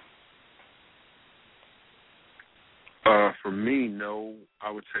 For me, no.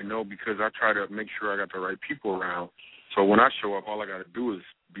 I would say no, because I try to make sure I got the right people around. So when I show up, all I got to do is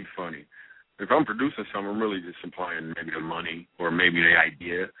be funny. If I'm producing something, I'm really just supplying maybe the money or maybe the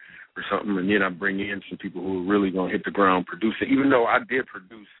idea or something, and then I bring in some people who are really going to hit the ground producing. Even though I did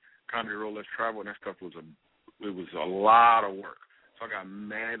produce Comedy Road Less Travel, and that stuff was a lot of work. So I got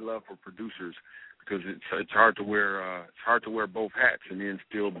mad love for producers, because it's hard to wear both hats and then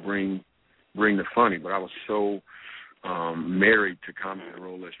still bring the funny. But I was so married to Comedy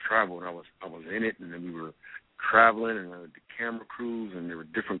Road Less Travel, and I was in it, and then we were traveling, and the camera crews, and there were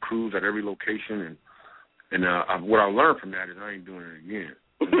different crews at every location, and what I learned from that is I ain't doing it again.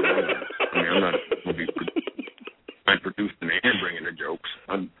 I'm not going to be producing and bringing the jokes.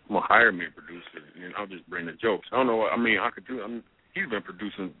 I'm going to hire me a producer, and I'll just bring the jokes. I don't know what, he's been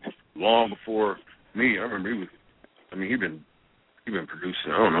producing long before me. I remember he'd been You've been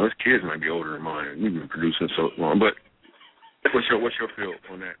producing. I don't know. His kids might be older than mine. You've been producing so long. But what's your feel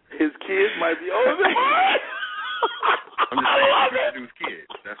on that? His kids might be older than mine. I'm just saying, he produced kids.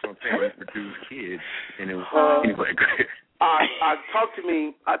 That's what I'm saying. He produced kids, and it was anyway. Talk to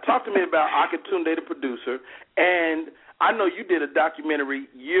me about Akintunde, the producer, and I know you did a documentary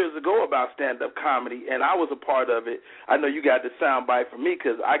years ago about stand-up comedy, and I was a part of it. I know you got the sound bite from me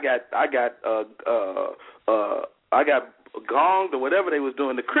because I got gonged or whatever they was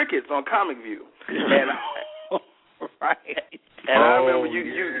doing, the crickets on Comic View, and right. And I remember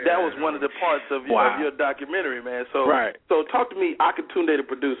you that was one of the parts of your documentary, man. So so talk to me, Akintunde, the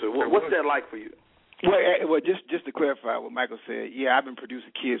producer. What's that like for you? Well, just to clarify what Michael said, yeah, I've been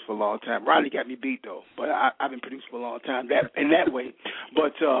producing kids for a long time. Rodney got me beat though, but I've been producing for a long time in that way.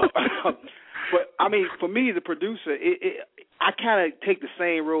 But but I mean, for me, the producer, I kind of take the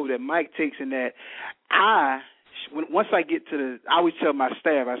same role that Mike takes in that once I get to I always tell my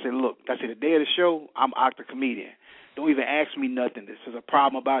staff, I say, look, the day of the show, I'm the comedian. Don't even ask me nothing. This is a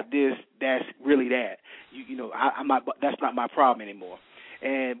problem about this. That's really that. You know, I'm not. That's not my problem anymore.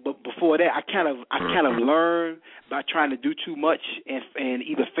 But before that, I kind of learned by trying to do too much and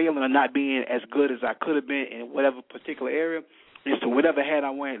either failing or not being as good as I could have been in whatever particular area. And so whatever hat I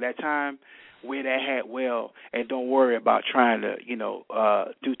went at that time, wear that hat well, and don't worry about trying to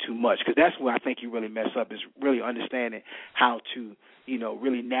do too much, because that's where I think you really mess up, is really understanding how to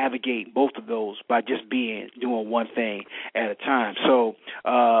really navigate both of those by just doing one thing at a time. So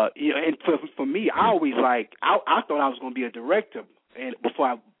and for me, I always I thought I was going to be a director. And before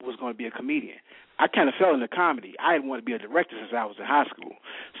I was going to be a comedian, I kind of fell into comedy. I didn't want to be a director since I was in high school,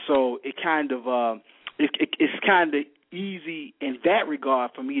 so it kind of it's kind of easy in that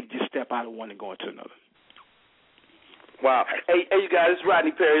regard for me to just step out of one and go into another. Wow. Hey, you guys, it's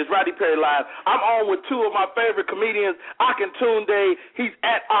Rodney Perry. It's Rodney Perry Live. I'm on with two of my favorite comedians, Akintunde. He's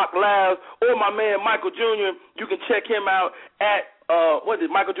at Ak Labs, or my man Michael Jr. You can check him out at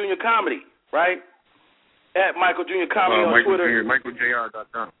Michael Jr. Comedy, right? At Michael Jr. Comedy on Twitter.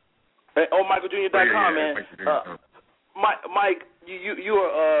 MichaelJR.com. MichaelJr.com, man. Mike, you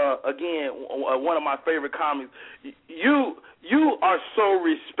are again one of my favorite comics. You are so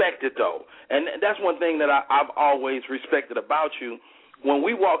respected though, and that's one thing that I've always respected about you. When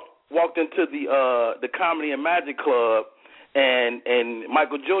we walked into the Comedy and Magic Club, and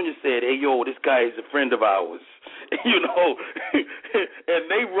Michael Jr. said, "Hey, yo, this guy is a friend of ours," and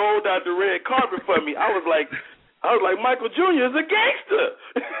they rolled out the red carpet for me. I was like, Michael Jr. is a gangster.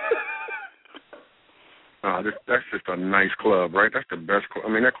 That's just a nice club, right? That's the best club. I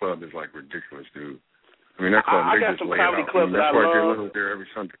mean, that club is like ridiculous, dude. I mean, that club, I they got just some lay comedy it out. clubs that I love. That's why I there every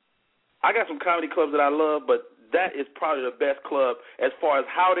Sunday. I got some comedy clubs that I love, but that is probably the best club as far as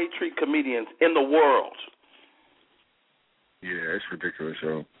how they treat comedians in the world. Yeah, it's ridiculous,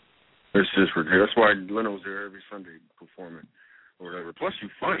 yo. It's just ridiculous. That's why Leno's there every Sunday performing or whatever. Plus, you're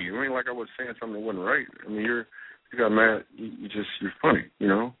funny. You ain't like I was saying something that wasn't right. I mean, you got mad. You're funny,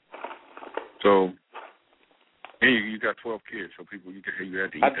 So, and you got 12 kids, so people, you had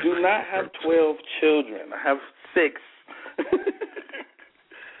to eat. I do not have 12 children. I have 6.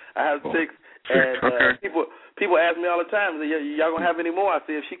 I have 6. And okay. people ask me all the time, y'all going to have any more? I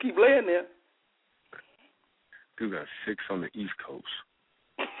say, if she keep laying there. Dude got 6 on the East Coast.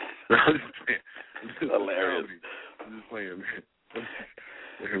 Hilarious. I'm just playing, man.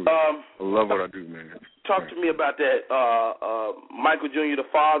 I love what I do, man. Talk to me about that, Michael Jr., the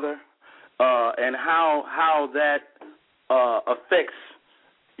father, and how that affects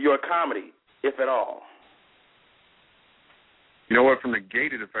your comedy, if at all. You know what? From the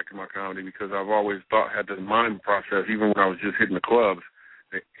gate, it affected my comedy because I've always had this mind process, even when I was just hitting the clubs,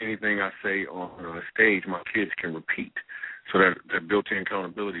 that anything I say on a stage, my kids can repeat. So that built-in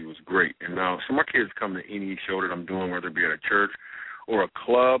accountability was great. And now, so my kids come to any show that I'm doing, whether it be at a church or a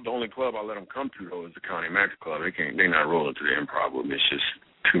club. The only club I let them come to, though, is the County Magic Club. They're not rolling to the improv with me. It's just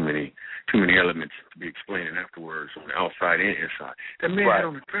too many elements to be explaining afterwards on the outside and inside. That man had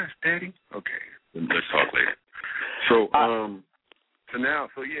on the dress, Daddy. Okay, let's talk later. So, I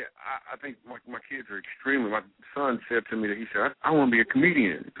think my kids are extremely. My son said to me that he said, I want to be a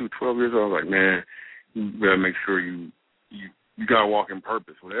comedian. He was 12 years old. I was like, man, you better make sure you got to walk in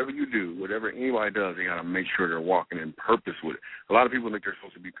purpose. Whatever you do, whatever anybody does, they got to make sure they're walking in purpose with it. A lot of people think they're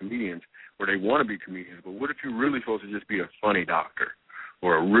supposed to be comedians or they want to be comedians, but what if you're really supposed to just be a funny doctor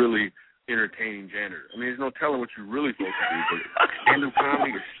or a really entertaining janitor? I mean, there's no telling what you're really supposed to do, but stand-up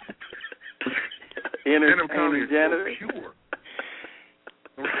comedy is so pure.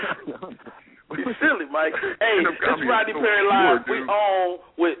 You silly, Mike. Hey, this is Rodney Perry Live. We on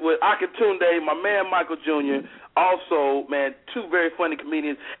with Akintunde, my man Michael Jr., also, man, two very funny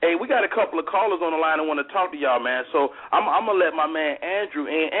comedians. Hey, we got a couple of callers on the line that want to talk to y'all, man. So I'm going to let my man Andrew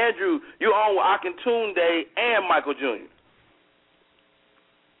in. Andrew, you're on with Akintunde and Michael Jr.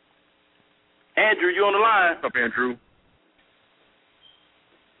 Andrew, you on the line? What's up, Andrew?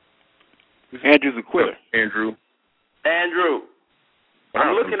 Andrew's a quitter. Andrew.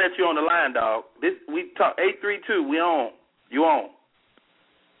 I'm looking at you on the line, dog. We talk 832. We on. You on?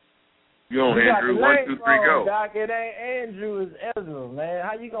 You on, Andrew? 1, 2, 3, go. Doc, it ain't Andrew. It's Ezra, man.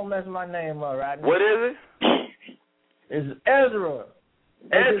 How you gonna mess my name up, Rodney? What is it? It's Ezra.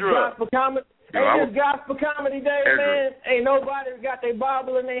 Ezra. This gospel comedy day, man. Ain't nobody got their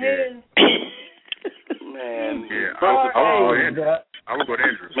Bible in their hand. Man, yeah, I would go to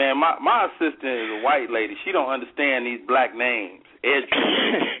Andrew. Man, my assistant is a white lady. She don't understand these black names. Andrew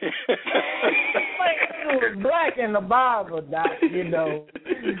is black in the Bible, Doc. You know.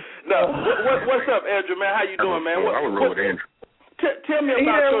 No, what's up, Andrew? Man, how you doing, man? I would roll with Andrew. Tell me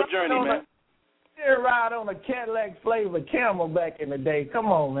about your journey, man. He didn't ride on a Cadillac Flavor Camel back in the day. Come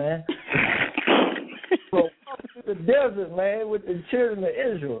on, man. So, the desert, man, with the children of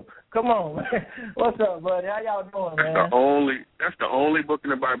Israel. Come on, man. What's up, buddy? How y'all doing, man? That's the only book in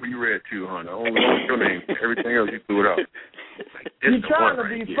the Bible you read too, huh? The only your name. Everything else you threw it out. You're trying to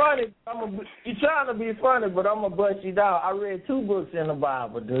be funny. You're trying to be funny, but I'm gonna bust you down. I read 2 books in the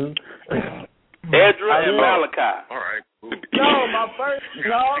Bible, dude. Ezra and Malachi. All right. Cool. No,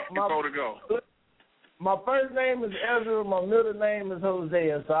 my first name is Ezra. My middle name is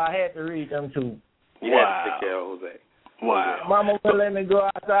Hosea, so I had to read them 2. Wow. Take care of Jose. Wow. Mama wouldn't let me go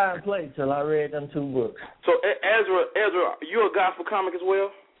outside and play till I read them 2 books. So, Ezra, you a gospel comic as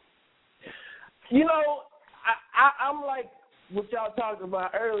well? You know, I'm like what y'all talked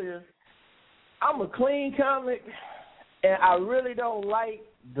about earlier. I'm a clean comic, and I really don't like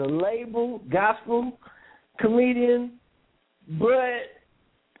the label gospel comedian, but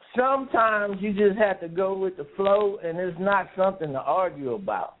sometimes you just have to go with the flow, and it's not something to argue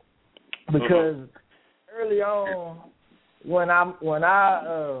about. Because early on, when I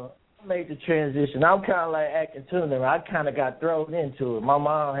made the transition, I'm kind of like Akintunde. I kind of got thrown into it. My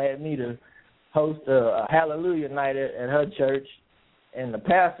mom had me to host a Hallelujah night at her church, and the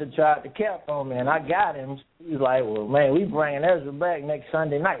pastor tried to cap on me, and I got him. He was like, well, man, we bringing Ezra back next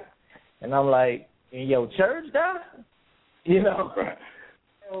Sunday night. And I'm like, in your church, Doc? You know? Right.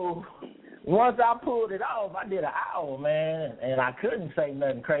 So once I pulled it off, I did an hour, man, and I couldn't say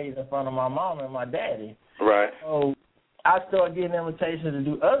nothing crazy in front of my mom and my daddy. Right. So I started getting invitations to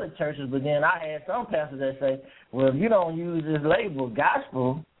do other churches, but then I had some pastors that say, well, if you don't use this label,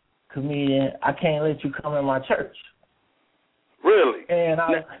 gospel comedian, I can't let you come in my church. Really? And now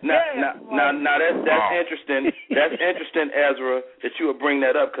that's interesting. That's interesting, Ezra, that you would bring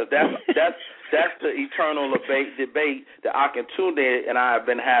that up, because that's the eternal debate that Akintunde and I have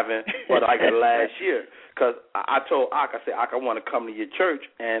been having for like the last year. Because I told Ak, I said, Ak, I want to come to your church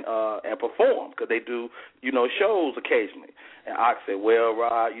and perform, because they do, shows occasionally. And Ak said, well,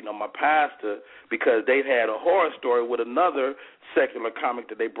 Rod, my pastor, because they've had a horror story with another secular comic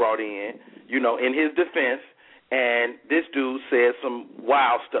that they brought in, in his defense, and this dude said some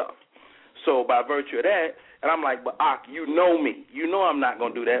wild stuff. So by virtue of that, and I'm like, but Ak, you know me. You know I'm not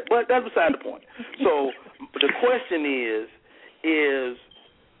going to do that. But that's beside the point. So the question is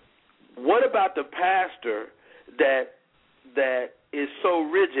what about the pastor that is so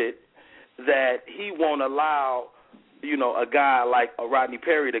rigid that he won't allow, a guy like a Rodney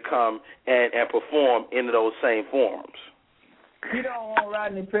Perry to come and perform in those same forums? He don't want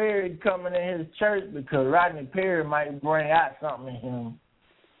Rodney Perry coming in his church because Rodney Perry might bring out something in him.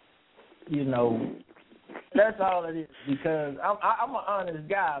 That's all it is, because I'm an honest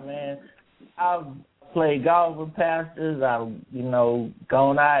guy, man. I've played golf with pastors. I've,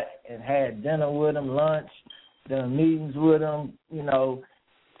 gone out and had dinner with them, lunch, done meetings with them,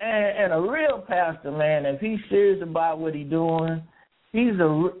 And a real pastor, man, if he's serious about what he's doing, he's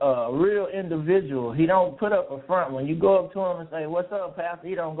a real individual. He don't put up a front. When you go up to him and say, what's up, pastor,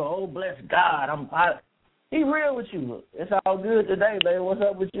 he don't go, oh, bless God. He real with you. It's all good today, baby. What's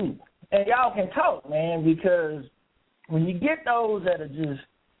up with you? And y'all can talk, man, because when you get those that are just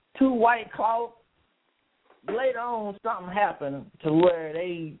too white cloth, later on something happened to where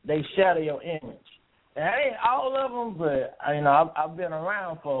they shadow your image. And it ain't all of them, but, I've been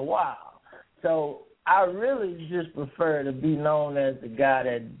around for a while. So I really just prefer to be known as the guy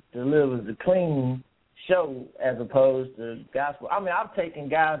that delivers a clean show as opposed to gospel. I've taken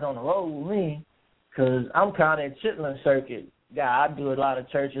guys on the road with me because I'm kind of a chitlin circuit guy. I do a lot of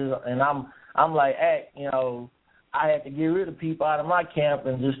churches, and I'm I'm like, I had to get rid of people out of my camp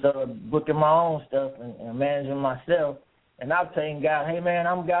and just start booking my own stuff and managing myself. And I'm telling guys, hey, man,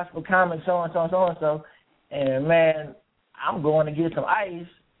 I'm gospel comic so-and-so, so-and-so. And, man, I'm going to get some ice,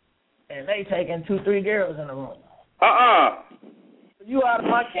 and they taking 2-3 girls in the room. You out of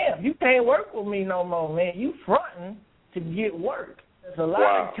my camp. You can't work with me no more, man. You fronting to get work. There's a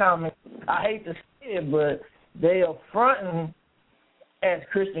lot of comics, I hate to say it, but they are fronting as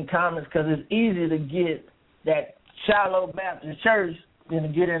Christian comics because it's easier to get that shallow Baptist church than to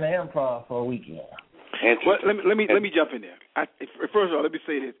get in the improv for a weekend. Well, let me jump in there. First of all, let me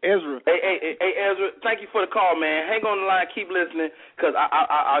say this, Ezra. Hey, Ezra, thank you for the call, man. Hang on the line, keep listening, because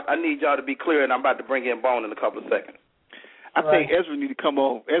I need y'all to be clear, and I'm about to bring in Bone in a couple of seconds. I think Ezra need to come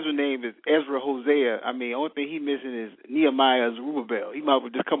on. Ezra's name is Ezra Hosea. I mean, the only thing he missing is Nehemiah Zerubbabel. He might as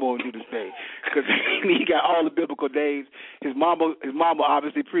well just come on and do this thing because he got all the biblical names. His mama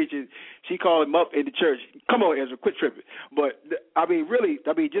obviously preaching. She called him up in the church. Come on, Ezra, quit tripping. But I mean,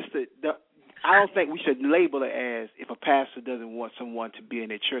 just I don't think we should label it as if a pastor doesn't want someone to be in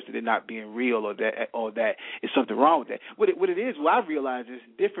their church that they're not being real or that is something wrong with that. What it is, what I realize is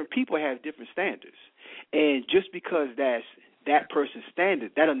different people have different standards. And just because that's that person's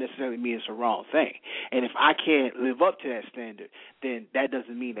standard, that doesn't necessarily mean it's a wrong thing. And if I can't live up to that standard, then that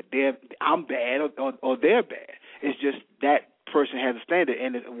doesn't mean that I'm bad or they're bad. It's just that person has a standard.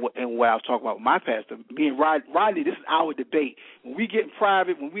 And what I was talking about with my pastor, me and Rodney, this is our debate. When we get in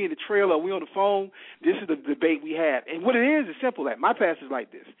private, when we in the trailer, we on the phone, this is the debate we have. And what it is simple. Like my pastor's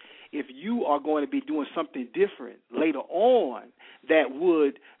like this. If you are going to be doing something different later on that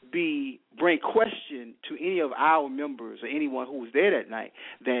would bring question to any of our members or anyone who was there that night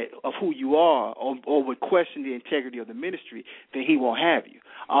of who you are or would question the integrity of the ministry, then he won't have you.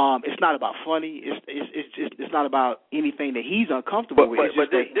 It's not about funny. It's not about anything that he's uncomfortable with.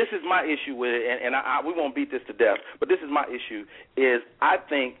 But this is my issue with it, and we won't beat this to death, but this is my issue, is I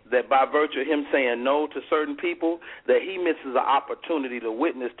think that by virtue of him saying no to certain people, that he misses an opportunity to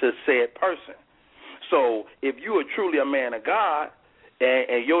witness to said person. So if you are truly a man of God,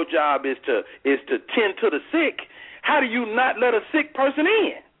 and your job is to tend to the sick, how do you not let a sick person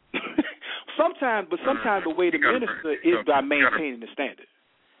in? Sometimes the way to minister is by maintaining the standard.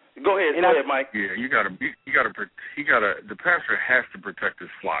 Go ahead, Mike. Yeah, the pastor has to protect his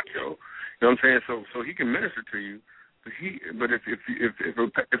flock, yo. You know what I'm saying? So he can minister to you, but if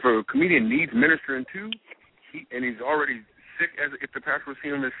a comedian needs ministering to, and he's already sick, if the pastor was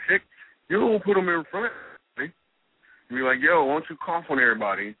seeing him as sick, you don't put him in front. Be like, yo, why don't you cough on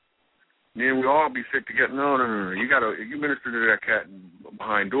everybody? Then we all be sick together. No. You minister to that cat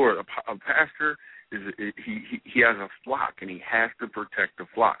behind doors. A pastor he has a flock and he has to protect the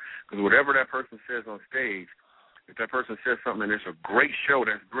flock because whatever that person says on stage, if that person says something and it's a great show,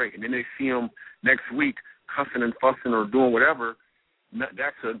 that's great. And then they see him next week cussing and fussing or doing whatever.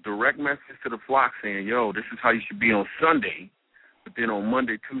 That's a direct message to the flock saying, yo, this is how you should be on Sunday. But then on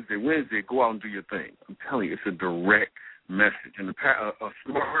Monday, Tuesday, Wednesday, go out and do your thing. I'm telling you, it's a direct message. And a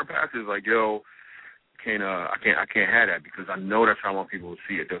smart pastor is like, yo, I can't have that because I know that's how I want people to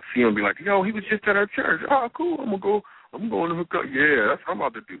see it. They'll see him and be like, yo, he was just at our church. Oh, cool. I'm going to hook up. Yeah, that's what I'm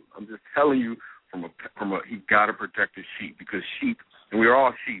about to do. I'm just telling you he got to protect his sheep because sheep, and we're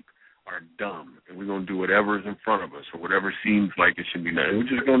all sheep, are dumb. And we're going to do whatever is in front of us or whatever seems like it should be done. And we're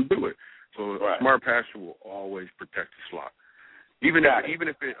just going to do it. So a smart pastor will always protect his flock. Even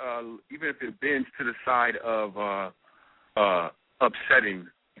if it bends to the side of upsetting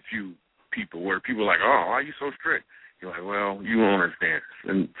a few people, where people are like, oh, why are you so strict? You're like, well, you don't understand.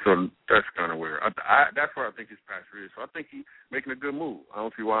 And so that's kind of where that's where I think his pastor is. So I think he's making a good move. I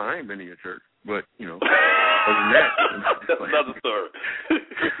don't see why I ain't been in your church, but other than that, that's another story.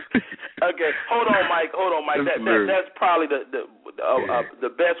 Okay, hold on, Mike. That's probably the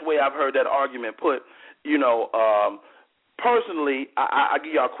best way I've heard that argument put. Personally, I'll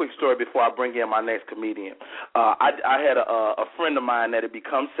give y'all a quick story before I bring in my next comedian. I had a friend of mine that had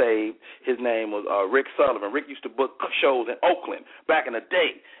become saved. His name was Rick Sullivan. Rick used to book shows in Oakland back in the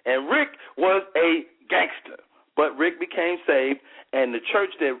day. And Rick was a gangster. But Rick became saved, and the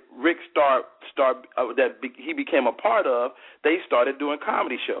church that Rick he became a part of, they started doing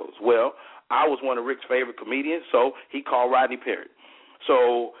comedy shows. Well, I was one of Rick's favorite comedians, so he called Rodney Perry.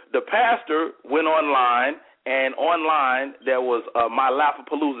 So the pastor went online, and online there was my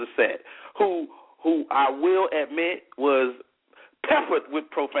Laugh-A-Palooza set, who I will admit was peppered with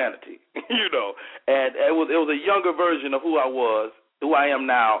profanity, and it was a younger version of who I am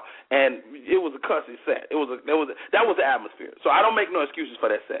now, and it was a cussy set. That was the atmosphere. So I don't make no excuses for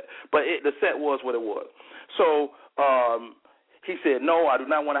that set, but the set was what it was. So He said, no, I do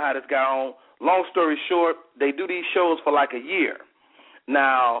not want to have this guy on. Long story short, they do these shows for like a year.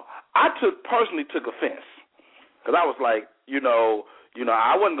 Now, I personally took offense because I was like,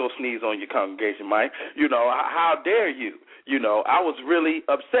 I wasn't going to sneeze on your congregation, Mike. How dare you? I was really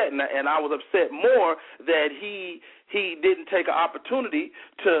upset, and I was upset more that he didn't take an opportunity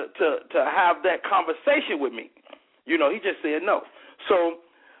to have that conversation with me. He just said no. So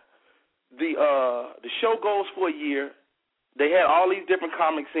the show goes for a year. They had all these different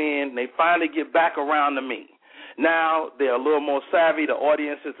comics in. They finally get back around to me. Now they're a little more savvy. The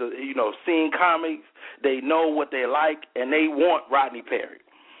audience is, seeing comics. They know what they like, and they want Rodney Perry.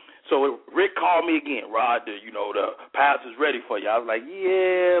 So Rick called me again. Rod, the pastor's ready for you. I was like,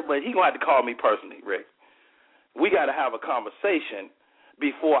 yeah, but he going to have to call me personally, Rick. We got to have a conversation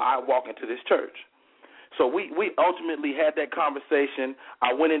before I walk into this church. So we ultimately had that conversation.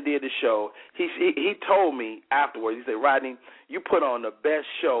 I went and did the show. He told me afterwards, he said, Rodney, you put on the best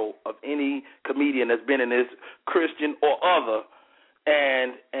show of any comedian that's been in this, Christian or other.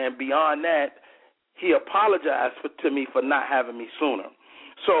 And beyond that, he apologized to me for not having me sooner.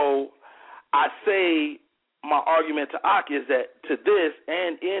 So I say my argument to Aki is that to this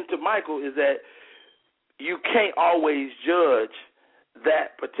and to Michael is that you can't always judge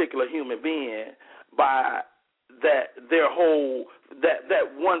that particular human being by that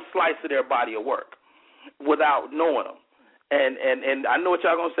one slice of their body of work without knowing them. And I know what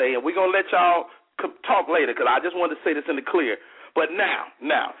y'all going to say, and we're going to let y'all talk later because I just wanted to say this in the clear. But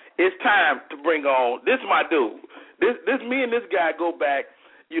now, it's time to bring on, this is my dude. This me and this guy go back.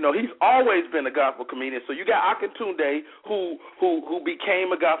 He's always been a gospel comedian. So you got Akintunde, who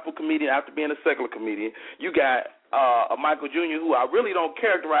became a gospel comedian after being a secular comedian. You got a Michael Jr., who I really don't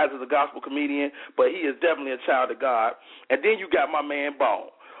characterize as a gospel comedian, but he is definitely a child of God. And then you got my man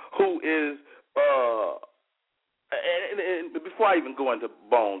Bone, who is and before I even go into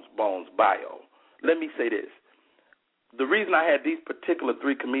Bone's bio, let me say this. The reason I had these particular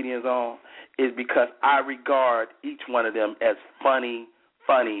three comedians on is because I regard each one of them as funny.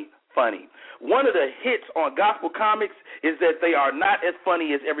 One of the hits on gospel comics is that they are not as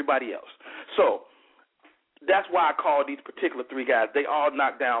funny as everybody else. So that's why I call these particular three guys. They all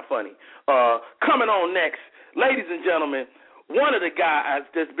knock down funny. Coming on next, ladies and gentlemen, one of the guys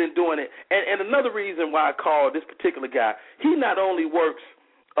that's been doing it, and another reason why I call this particular guy, he not only works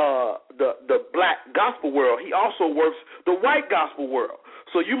the black gospel world, he also works the white gospel world.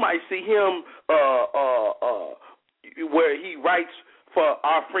 So you might see him where he writes for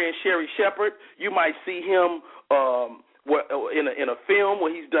our friend Sherry Shepherd. You might see him in a film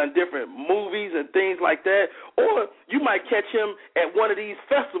where he's done different movies and things like that. Or you might catch him at one of these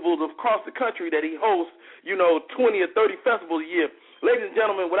festivals across the country that he hosts, 20 or 30 festivals a year. Ladies and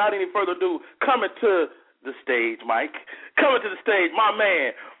gentlemen, without any further ado, coming to the stage, Mike. Coming to the stage, my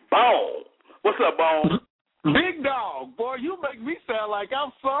man, Bone. What's up, Bone? Big dog, boy, you make me sound like I'm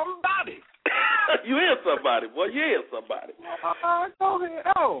somebody. You is somebody, boy. You is somebody. Go ahead.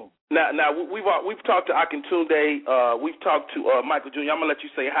 Oh. Now we've talked to Akintunde. We've talked to Michael Jr. I'm gonna let you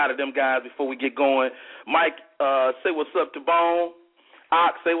say hi to them guys before we get going. Mike, say what's up to Bone.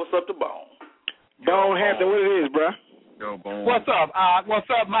 Ock, say what's up to Bone. Bone Hampton, what it is, bro? Yo, Bone. What's up, Ock? What's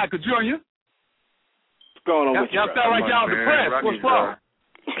up, Michael Jr.? What's going on with you? Y'all sound like y'all depressed. What's wrong?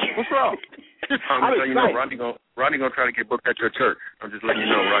 What's wrong? I'm just letting you know, Rodney gonna try to get booked at your church. I'm just letting you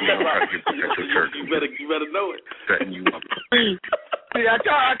know, Rodney gonna try to get booked at your church. You better know it. Setting you up. See, I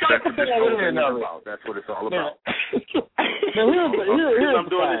can't put that in there. That's what it's all about. Now, here's I'm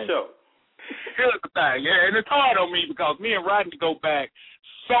doing the show. Here's the thing, and it's hard on me because me and Rodney go back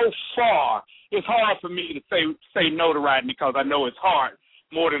so far. It's hard for me to say no to Rodney because I know it's hard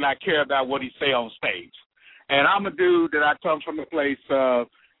more than I care about what he say on stage. And I'm a dude that I come from a place of,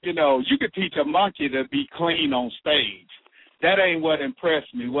 you could teach a monkey to be clean on stage. That ain't what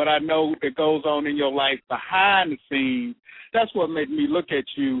impressed me. What I know that goes on in your life behind the scenes, that's what made me look at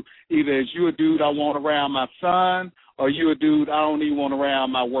you either as you a dude I want around my son or you a dude I don't even want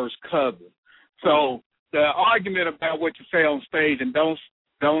around my worst cousin. So the argument about what you say on stage and don't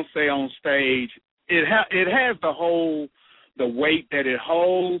say on stage, it has the weight that it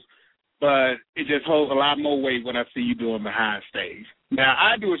holds, but it just holds a lot more weight when I see you doing behind stage. Now,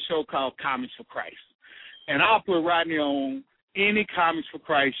 I do a show called Comics for Christ, and I'll put Rodney on any Comics for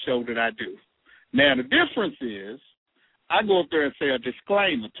Christ show that I do. Now, the difference is I go up there and say a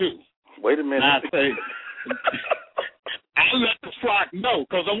disclaimer, too. Wait a minute. I say, I let the flock know,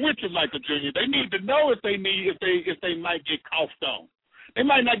 because I'm with you, Michael Jr. They need to know if they might get coughed on. They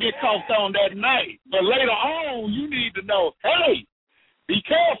might not get coughed on that night, but later on, you need to know, hey, be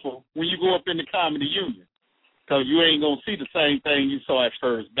careful when you go up in the Comedy Union. because you ain't going to see the same thing you saw at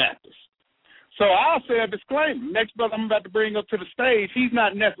First Baptist. So I'll say a disclaimer. Next brother I'm about to bring up to the stage, he's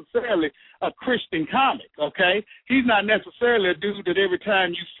not necessarily a Christian comic, okay? He's not necessarily a dude that every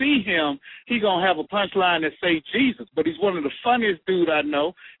time you see him, he's going to have a punchline that say Jesus, but he's one of the funniest dudes I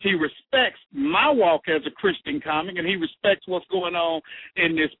know. He respects my walk as a Christian comic, and he respects what's going on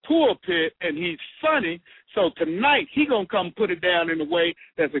in this pulpit, and he's funny. So tonight, he's going to come put it down in a way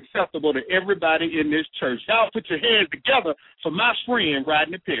that's acceptable to everybody in this church. Y'all put your hands together for my friend,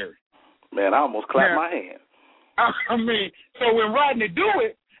 Rodney Perry. Man, I almost clapped my hands. I mean, so when Rodney do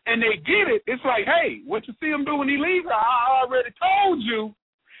it and they get it, it's like, hey, what you see him do when he leaves? I already told you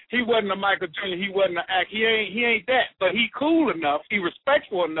he wasn't a Michael Jr. He wasn't an act. He ain't that. But he cool enough, he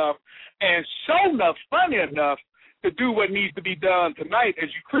respectful enough, and show enough, funny enough to do what needs to be done tonight. As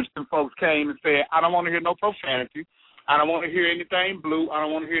you Christian folks came and said, I don't want to hear no profanity. I don't want to hear anything blue. I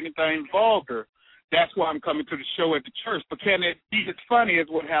don't want to hear anything vulgar. That's why I'm coming to the show at the church. But can it be as funny as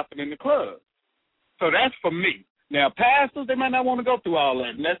what happened in the club? So that's for me. Now, pastors, they might not want to go through all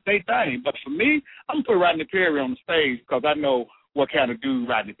that, and that's their thing. But for me, I'm going to put Rodney Perry on the stage because I know what kind of dude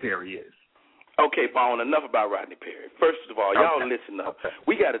Rodney Perry is. Okay, Bone, enough about Rodney Perry. First of all, y'all listen up. Okay.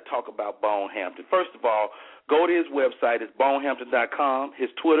 We got to talk about Bone Hampton. First of all, go to his website. It's bonehampton.com. His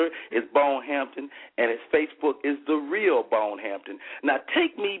Twitter is Bone Hampton, and his Facebook is The Real Bone Hampton. Now,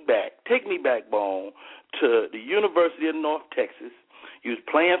 take me back, Bone, to the University of North Texas. You was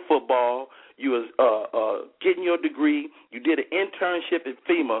playing football. You was getting your degree. You did an internship at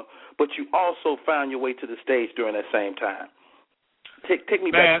FEMA, but you also found your way to the stage during that same time. Take me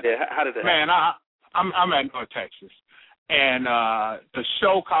back there. How did that happen? I'm at North Texas, and the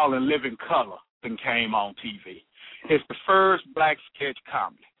show called In Living Color came on TV. It's the first black sketch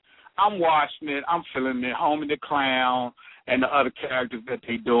comedy. I'm watching it. I'm feeling it. Homie the Clown and the other characters that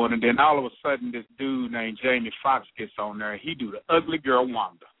they doing, and then all of a sudden this dude named Jamie Foxx gets on there, and he do the ugly girl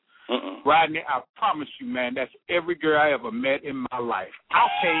Wanda. Rodney, I promise you, man, that's every girl I ever met in my life. I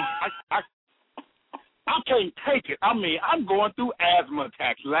can't take it. I mean, I'm going through asthma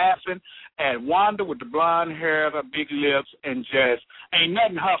attacks laughing at Wanda with the blonde hair, the big lips, and just ain't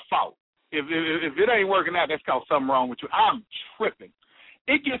nothing her fault. If it ain't working out, that's called something wrong with you. I'm tripping.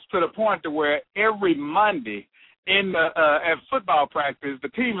 It gets to the point to where every Monday in the at football practice, the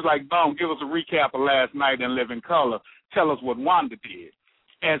team is like, Bone, give us a recap of last night in Living Color. Tell us what Wanda did.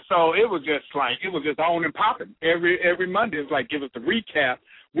 And so it was just on and popping. Every Monday, it's like, give us the recap.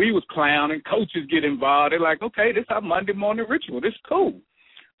 We was clowning. Coaches get involved. They're like, okay, this is our Monday morning ritual. This is cool.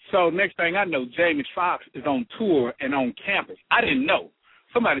 So next thing I know, Jamie Foxx is on tour and on campus. I didn't know.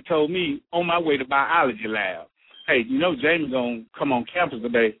 Somebody told me on my way to biology lab, hey, you know Jamie's going to come on campus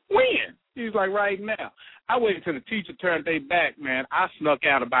today. When? He's like, right now. I waited till the teacher turned their back, man. I snuck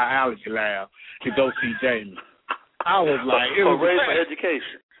out of biology lab to go see Jamie. I was like, it was hooray for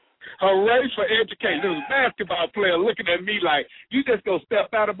education. Hooray for education. There was a basketball player looking at me like, you just go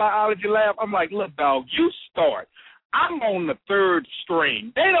step out of biology lab? I'm like, look, dog, you start. I'm on the third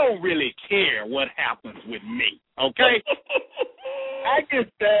string. They don't really care what happens with me, okay? I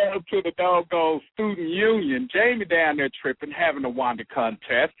get down to the doggone student union. Jamie down there tripping, having a Wanda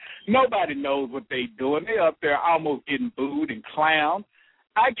contest. Nobody knows what they doing. They up there almost getting booed and clowned.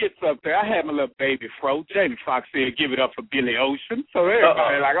 I gets up there. I had my little baby fro. Jamie Foxx said, give it up for Billy Ocean. So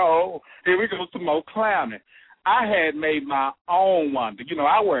everybody like, oh, here we go, some more clowning. I had made my own Wanda. You know,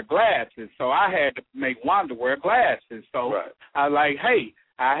 I wear glasses, so I had to make Wanda wear glasses. So I like, hey,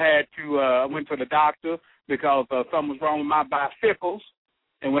 I went to the doctor because something was wrong with my bifocals.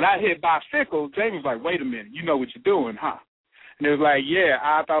 And when I hit bifocals, Jamie was like, wait a minute, you know what you're doing, huh? And it was like, yeah,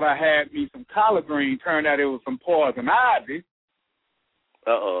 I thought I had me some collard green. Turned out it was some poison ivy.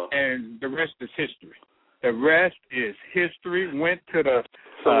 And the rest is history. The rest is history. Went to the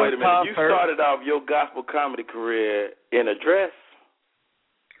So wait a minute. You started off your gospel comedy career in a dress?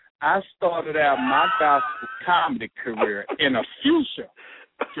 I started out my gospel comedy career in a fuchsia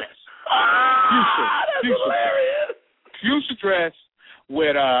dress. That's hilarious. Fuchsia dress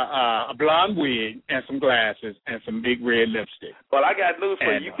with a blonde wig and some glasses and some big red lipstick. Well, I got news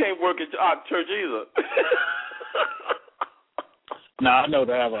for you. You can't work at church either. No, I know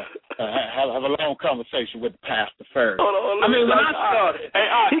to have a long conversation with the pastor first. Hold on, when I started,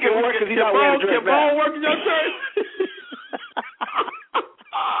 he can work because he's not wearing a dress. Can Bone work in your church?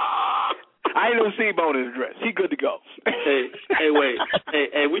 I ain't never seen Bone in a dress. He good to go. Hey, wait.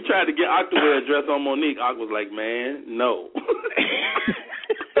 Hey, we tried to get Ak to wear a dress on Monique. Ak was like, man, no.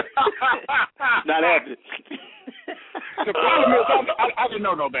 Not happening. The problem is I didn't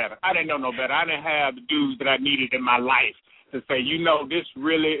know no better. I didn't have the dudes that I needed in my life to say, this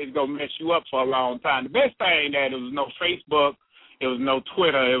really is going to mess you up for a long time. The best thing that it was no Facebook, it was no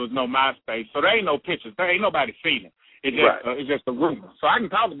Twitter, it was no MySpace. So there ain't no pictures. There ain't nobody seen it. It's just a rumor. So I can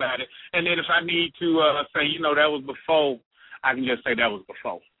talk about it. And then if I need to say, that was before, I can just say that was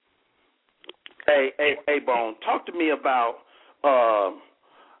before. Hey, Bone, talk to me about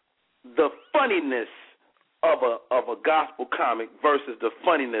the funniness of a gospel comic versus the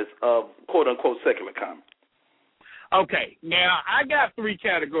funniness of quote-unquote secular comic. Okay, now I got 3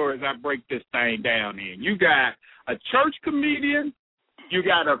 categories I break this thing down in. You got a church comedian, you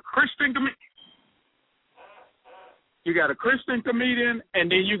got a Christian comedian, and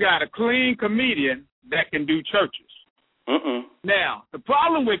then you got a clean comedian that can do churches. Now, the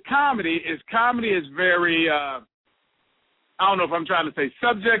problem with comedy is very, I don't know if I'm trying to say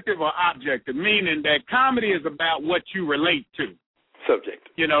subjective or objective, meaning that comedy is about what you relate to.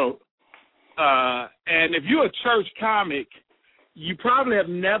 Subjective. And if you're a church comic, you probably have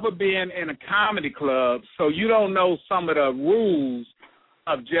never been in a comedy club, so you don't know some of the rules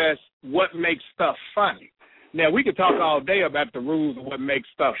of just what makes stuff funny. Now, we could talk all day about the rules of what makes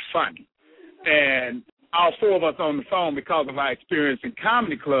stuff funny. And all 4 of us on the phone, because of our experience in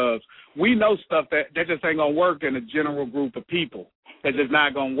comedy clubs, we know stuff that just ain't going to work in a general group of people. That's just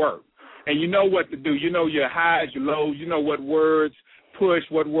not going to work. And you know what to do. You know your highs, your lows. You know what words push,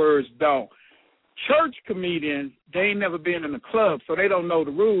 what words don't. Church comedians, they ain't never been in a club, so they don't know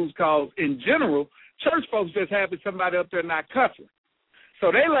the rules because, in general, church folks just happy somebody up there not cussing.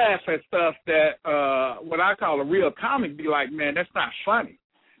 So they laugh at stuff that what I call a real comic be like, man, that's not funny.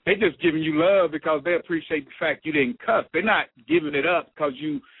 They just giving you love because they appreciate the fact you didn't cuss. They're not giving it up because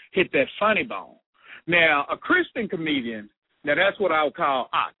you hit that funny bone. Now, a Christian comedian, now that's what I would call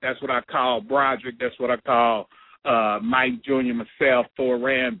Ock. That's what I call Broderick. That's what I call Mike Jr., myself, Thor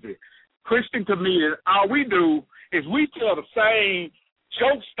Ramsey. Christian comedian, all we do is we tell the same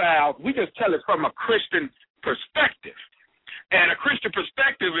joke style. We just tell it from a Christian perspective. And a Christian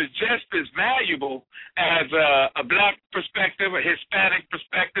perspective is just as valuable as a black perspective, a Hispanic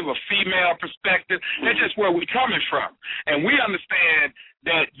perspective, a female perspective. That's just where we're coming from. And we understand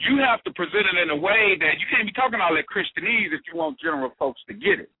that you have to present it in a way that you can't be talking all that Christianese if you want general folks to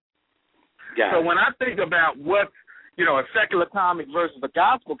get it. Yeah. So when I think about what, a secular comic versus a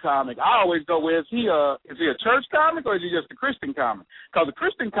gospel comic, I always go with, is he a church comic or is he just a Christian comic? Because a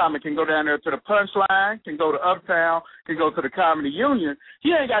Christian comic can go down there to the Punchline, can go to Uptown, can go to the Comedy Union. He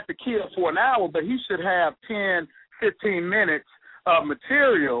ain't got to kill for an hour, but he should have 10, 15 minutes of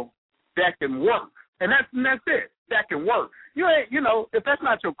material that can work. And that's it. That can work. You ain't, if that's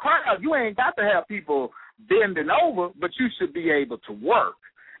not your crowd, you ain't got to have people bending over, but you should be able to work.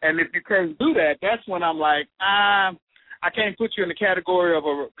 And if you can't do that, that's when I'm like, I can't put you in the category of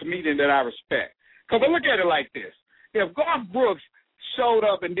a comedian that I respect. Because I look at it like this. If Garth Brooks showed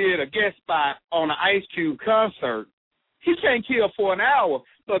up and did a guest spot on an Ice Cube concert, he can't kill for an hour,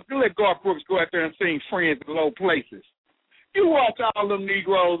 but let Garth Brooks go out there and sing Friends in Low Places. You watch all them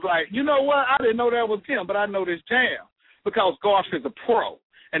Negroes like, you know what, I didn't know that was him, but I know this jam. Because Garth is a pro.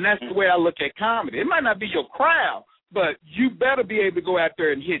 And that's the way I look at comedy. It might not be your crowd, but you better be able to go out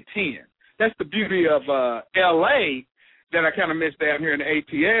there and hit 10. That's the beauty of L.A., that I kind of miss down here in the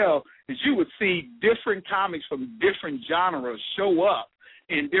ATL, is you would see different comics from different genres show up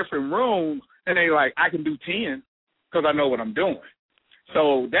in different rooms, and they like, I can do 10 because I know what I'm doing.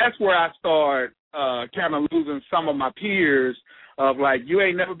 So that's where I start kind of losing some of my peers of like, you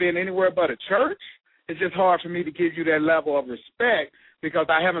ain't never been anywhere but a church. It's just hard for me to give you that level of respect because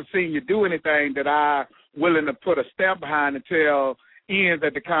I haven't seen you do anything that I'm willing to put a stamp behind and tell Ian's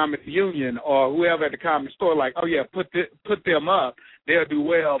at the Comedy Union or whoever at the comedy store, like, oh, yeah, put them up. They'll do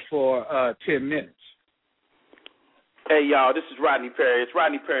well for 10 minutes. Hey, y'all, this is Rodney Perry. It's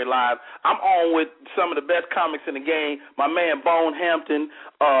Rodney Perry Live. I'm on with some of the best comics in the game. My man Bone Hampton,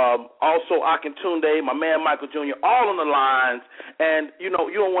 also Akintunde, my man Michael Jr., all on the lines. And,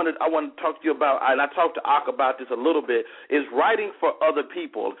 I want to talk to you about, and I talked to Ak about this a little bit, is writing for other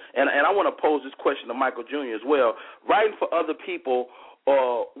people. And I want to pose this question to Michael Jr. as well. Writing for other people,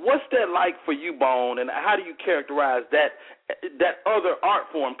 what's that like for you, Bone, and how do you characterize that other art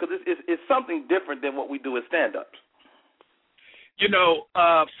form? Because it's something different than what we do as stand-ups.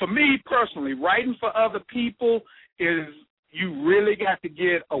 For me personally, writing for other people is you really got to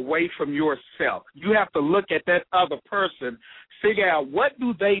get away from yourself. You have to look at that other person, figure out what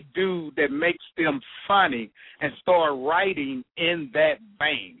do they do that makes them funny, and start writing in that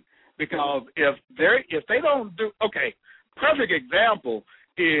vein. Because if they don't do, okay, perfect example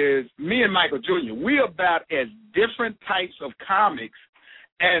is me and Michael Jr. We're about as different types of comics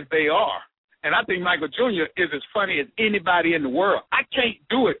as they are. And I think Michael Jr. is as funny as anybody in the world. I can't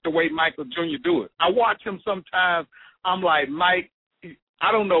do it the way Michael Jr. do it. I watch him sometimes. I'm like, Mike,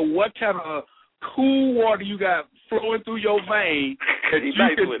 I don't know what kind of cool water you got flowing through your vein that you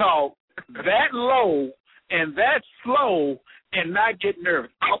can talk that low and that slow and not get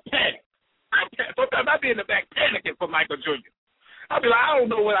nervous. I'll panic. Sometimes I'll be in the back panicking for Michael Jr. I'll be like, I don't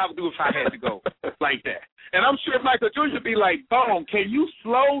know what I would do if I had to go like that. And I'm sure Michael Jr. would be like, Bone, can you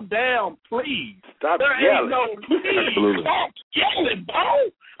slow down, please? Stop there yelling. Ain't no need. Stop yelling,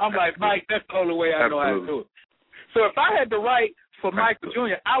 Bone. I'm like, Mike, that's the only way I know how to do it. So if I had to write for Michael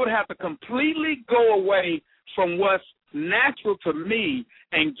Jr., I would have to completely go away from what's natural to me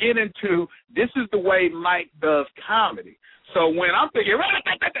and get into this is the way Mike does comedy. So when I'm thinking,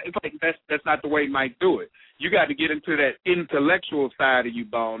 it's like that's not the way Mike do it. You got to get into that intellectual side of you,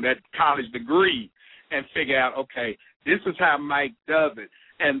 Bone, that college degree, and figure out, okay, this is how Mike does it.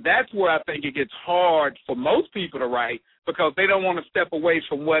 And that's where I think it gets hard for most people to write because they don't want to step away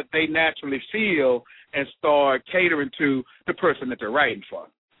from what they naturally feel and start catering to the person that they're writing for.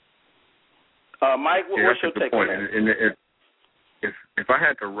 Mike, what's your take on that? And if I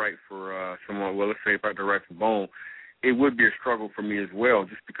had to write for someone, well, let's say if I had to write for Bone, it would be a struggle for me as well,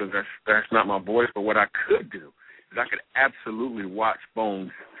 just because that's not my voice. But what I could do is I could absolutely watch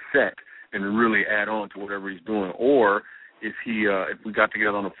Bone's set and really add on to whatever he's doing. Or if we got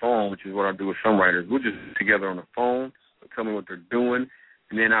together on the phone, which is what I do with some writers, we'll just get together on the phone, tell me what they're doing,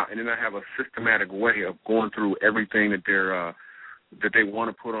 and then I have a systematic way of going through everything that that they want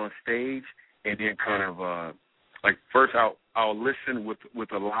to put on stage, and then kind of like first I'll listen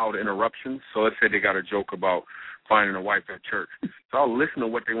with allowed interruptions. So let's say they got a joke about finding a wife at church. So I'll listen to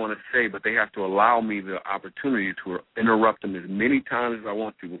what they want to say, but they have to allow me the opportunity to interrupt them as many times as I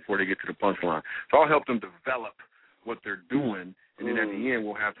want to before they get to the punchline. So I'll help them develop what they're doing, and then at the end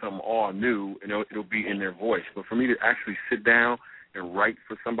we'll have something all new, and it'll be in their voice. But for me to actually sit down and write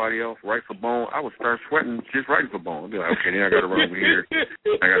for somebody else, write for Bone, I would start sweating just writing for Bone. I'd be like, okay, then I got to run over here.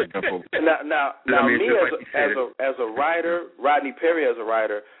 I got to jump over. Now me as a writer, Rodney Perry as a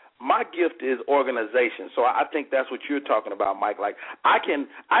writer, my gift is organization. So I think that's what you're talking about, Mike. Like I can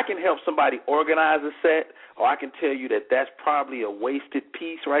help somebody organize a set, or I can tell you that that's probably a wasted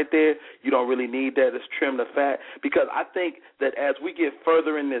piece right there. You don't really need that. It's trim the fat. Because I think that as we get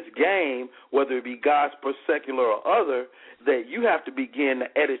further in this game, whether it be gospel, secular, or other, that you have to begin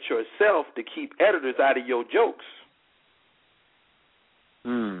to edit yourself to keep editors out of your jokes.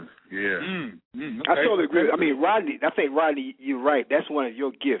 Okay. I totally agree. I mean, Rodney, you're right. That's one of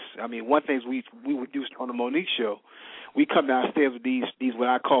your gifts. I mean, one thing we would do on the Monique show, we come downstairs with these what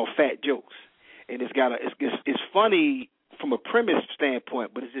I call fat jokes, and it's funny from a premise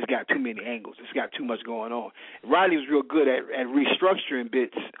standpoint, but it's just got too many angles. It's got too much going on. Rodney was real good at restructuring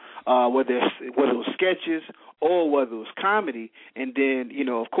bits, whether it was sketches or whether it was comedy. And then,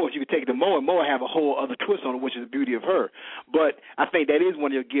 of course, you could take the Mo, and Mo have a whole other twist on it, which is the beauty of her. But I think that is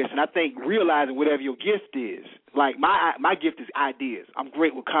one of your gifts, and I think realizing whatever your gift is, like my gift is ideas. I'm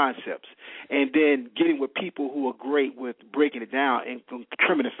great with concepts. And then getting with people who are great with breaking it down and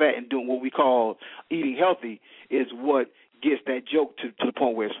trimming the fat and doing what we call eating healthy is what gets that joke to the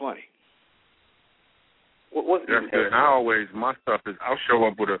point where it's funny. That's good. And my stuff is I'll show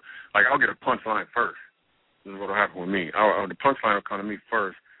up with I'll get a punchline first. This is what will happen with me. The punchline will come to me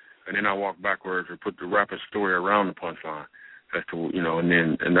first, and then I walk backwards or put the rapper story around the punchline. That's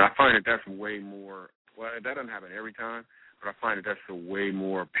and I find that that's way more. Well, that doesn't happen every time, but I find that that's a way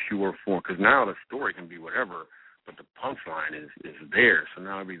more pure form because now the story can be whatever, but the punchline is there. So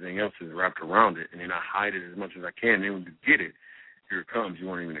now everything else is wrapped around it, and then I hide it as much as I can. And then when you get it, here it comes. You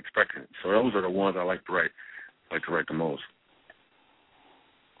weren't even expecting it. So those are the ones I like to write the most.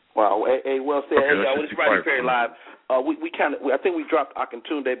 Wow. Hey, well said. Okay, hey, this is Rodney Perry Live. I think we dropped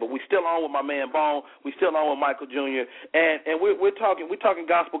Akintunde, but we're still on with my man Bone. We're still on with Michael Jr. And we're talking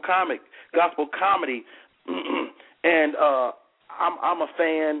gospel comedy, and I'm a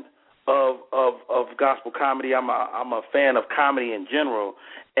fan of gospel comedy. I'm a fan of comedy in general,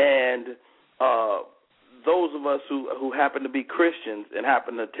 and those of us who happen to be Christians and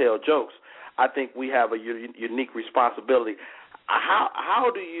happen to tell jokes, I think we have a unique responsibility.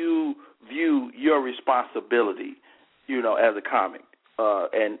 How do you view your responsibility, as a comic?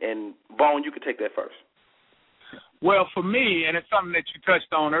 And Bone, you could take that first. Well, for me, and it's something that you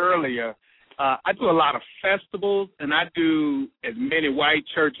touched on earlier, I do a lot of festivals, and I do as many white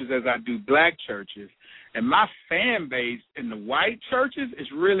churches as I do black churches. And my fan base in the white churches is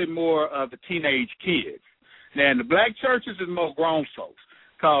really more of the teenage kids. Now, in the black churches is more grown folks,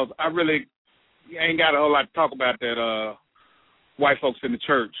 because I really ain't got a whole lot to talk about that white folks in the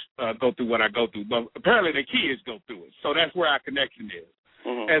church go through what I go through, but apparently their kids go through it. So that's where our connection is.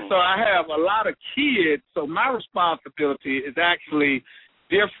 Mm-hmm. And so I have a lot of kids, so my responsibility is actually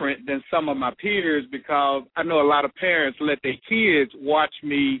different than some of my peers because I know a lot of parents let their kids watch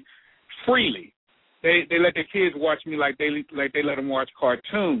me freely. They let their kids watch me like they let them watch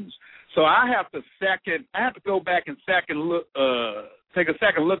cartoons. So I have to go back and take a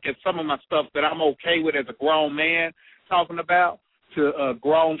second look at some of my stuff that I'm okay with as a grown man talking about to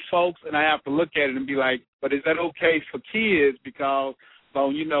grown folks, and I have to look at it and be like, but is that okay for kids? Because,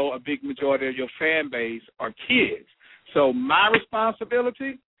 Bone, you know, a big majority of your fan base are kids. So my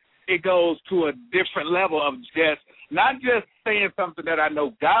responsibility, it goes to a different level of not just saying something that I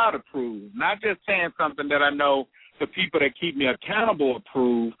know God approves, not just saying something that I know the people that keep me accountable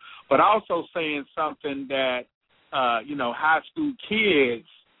approve, but also saying something that, high school kids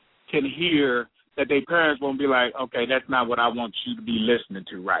can hear that their parents won't be like, okay, that's not what I want you to be listening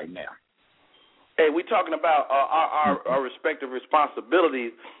to right now. Hey, we're talking about our respective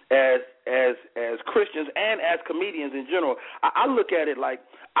responsibilities as Christians and as comedians in general. I look at it like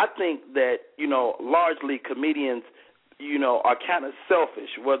I think that, largely comedians, are kind of selfish,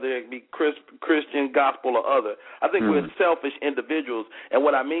 whether it be Christian, gospel, or other. I think we're selfish individuals, and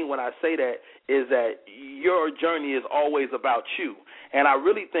what I mean when I say that is that your journey is always about you, and I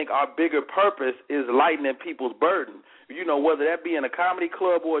really think our bigger purpose is lightening people's burden. Whether that be in a comedy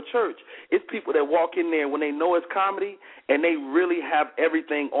club or a church, it's people that walk in there when they know it's comedy and they really have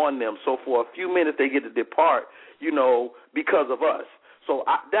everything on them. So for a few minutes they get to depart, because of us. So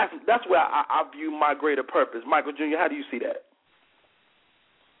that's where I view my greater purpose. Michael Jr., how do you see that?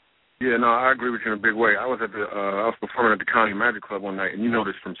 Yeah, no, I agree with you in a big way. I was performing at the County Magic Club one night, and you know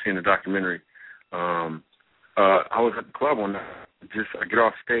this from seeing the documentary. I was at the club one night. I get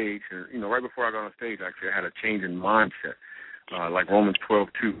off stage, and right before I got on stage, actually, I had a change in mindset, like Romans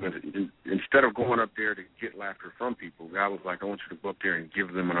 12:2. Instead of going up there to get laughter from people, God was like, I want you to go up there and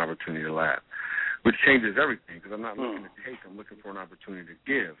give them an opportunity to laugh, which changes everything because I'm not looking to take, I'm looking for an opportunity to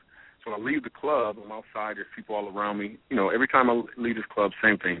give. So I leave the club, I'm outside, there's people all around me. Every time I leave this club,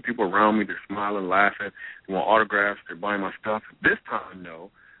 same thing. People around me, they're smiling, laughing, they want autographs, they're buying my stuff. This time, no,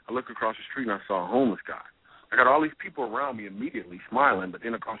 I looked across the street and I saw a homeless guy. I got all these people around me immediately smiling, but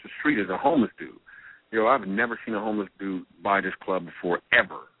then across the street is a homeless dude. I've never seen a homeless dude by this club before,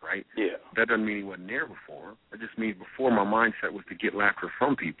 ever, right? Yeah. That doesn't mean he wasn't there before. It just means before my mindset was to get laughter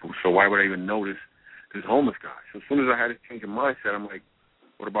from people, so why would I even notice this homeless guy? So as soon as I had this change in mindset, I'm like,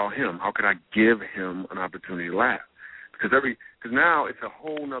 what about him? How could I give him an opportunity to laugh? Because now it's a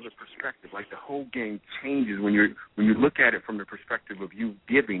whole other perspective. Like the whole game changes when you look at it from the perspective of you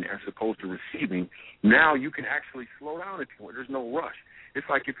giving as opposed to receiving. Now you can actually slow down if you want. There's no rush. It's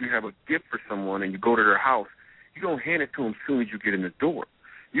like if you have a gift for someone and you go to their house, you don't hand it to them as soon as you get in the door.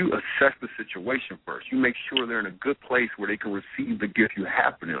 You assess the situation first. You make sure they're in a good place where they can receive the gift you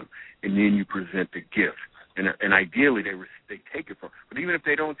have for them, and then you present the gift. And ideally they take it from. But even if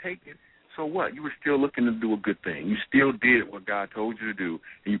they don't take it, so what? You were still looking to do a good thing. You still did what God told you to do,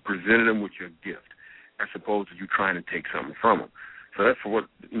 and you presented them with your gift, as opposed to you trying to take something from them. So that's what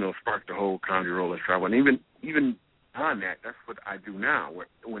sparked the whole comedy roller travel. And even on that, that's what I do now.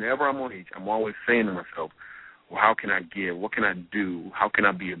 Whenever I'm on stage, I'm always saying to myself, well, how can I give? What can I do? How can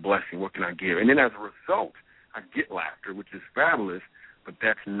I be a blessing? What can I give? And then as a result, I get laughter, which is fabulous, but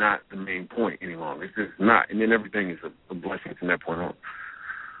that's not the main point any longer. It's just not. And then everything is a blessing from that point on.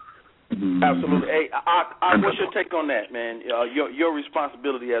 Absolutely. Hey, what's your take on that, man? Your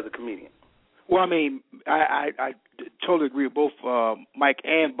responsibility as a comedian. Well, I mean, I totally agree with both Mike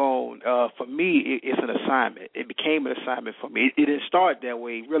and Bone. For me, it's an assignment. It became an assignment for me. It didn't start that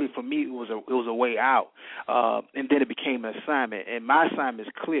way. Really, for me, it was a way out, and then it became an assignment. And my assignment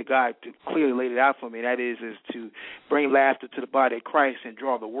is clear. God clearly laid it out for me. That is to bring laughter to the body of Christ and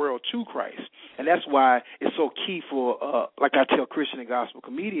draw the world to Christ. And that's why it's so key for, like I tell Christian and gospel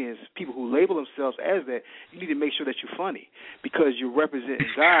comedians, people who label themselves as that, you need to make sure that you're funny because you're representing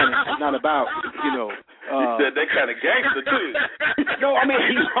God, and it's not about, you said that kind of gangster too. No, I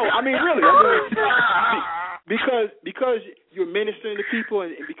mean, really. Because you're ministering to people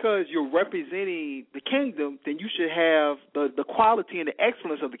and because you're representing the kingdom, then you should have the quality and the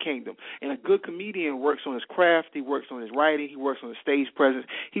excellence of the kingdom. And a good comedian works on his craft, he works on his writing, he works on his stage presence,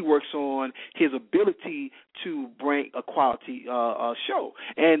 he works on his ability to bring a quality show.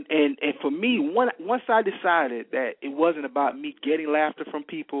 And for me, once I decided that it wasn't about me getting laughter from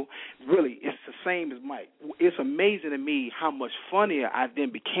people, really, it's the same as Mike. It's amazing to me how much funnier I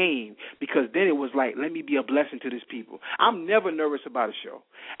then became because then it was like, let me be a blessing to these people. I'm never nervous about a show.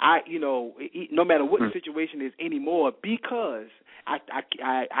 No matter what the situation is anymore, because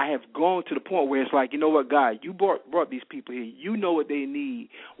I have gone to the point where it's like, you know what, God, you brought these people here. You know what they need.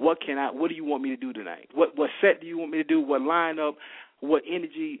 What do you want me to do tonight? What set do you want me to do? What lineup? What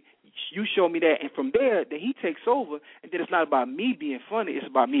energy? You show me that, and from there, then he takes over, and then it's not about me being funny. It's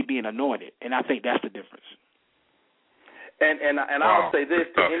about me being anointed, and I think that's the difference. And I'll say this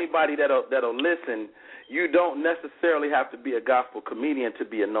to anybody that'll listen. You don't necessarily have to be a gospel comedian to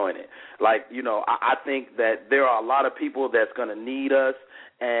be anointed. Like, you know, I think that there are a lot of people that's going to need us,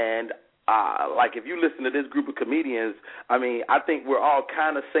 and like if you listen to this group of comedians, I mean, I think we're all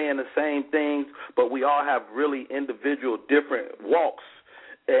kind of saying the same things, but we all have really individual different walks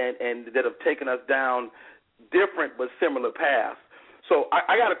and that have taken us down different but similar paths. So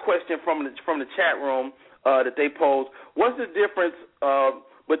I got a question from the chat room that they posed. What's the difference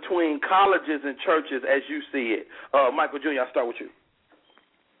between colleges and churches as you see it? Michael Jr., I'll start with you.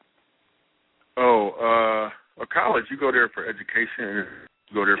 A college, you go there for education,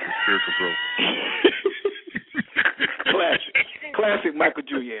 you go there for spiritual growth. Classic Michael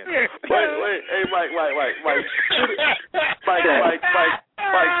Jr. Wait, hey, Mike,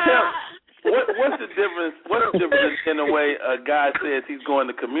 what's the difference? What's the difference in the way a guy says he's going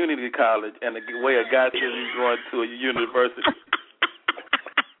to community college and the way a guy says he's going to a university?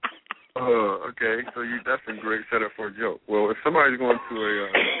 Okay, so that's a great setup for a joke. Well, if somebody's going to a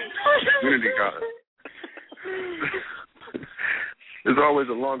community college, there's always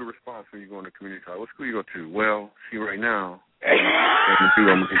a longer response when you go into community college. What school you go to? Well, see, right now, I'm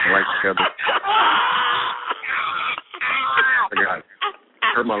going to get right together. I got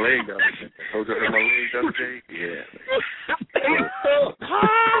hurt my leg the other day. I told you I hurt my leg the other day? Yeah.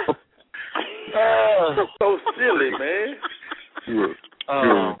 So silly, man.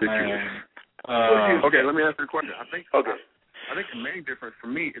 Okay, let me answer the question. I think the main difference for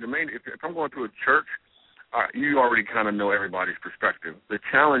me, if I'm going to a church, you already kind of know everybody's perspective. The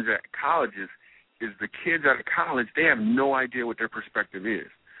challenge at colleges is the kids out of college, they have no idea what their perspective is.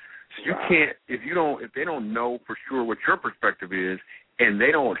 So you can't, if they don't know for sure what your perspective is, and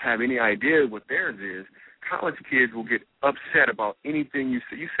they don't have any idea what theirs is, college kids will get upset about anything you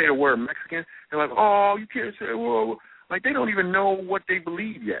say. You say the word Mexican, they're like, oh, you can't say, whoa. Like, they don't even know what they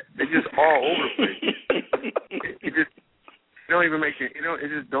believe yet. They're just all over the place. It just don't even make it. It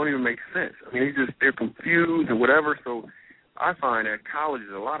just don't even make sense. I mean, they're confused and whatever. So I find at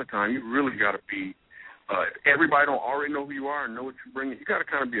colleges a lot of time you really got to be. Everybody don't already know who you are and know what you bring. You got to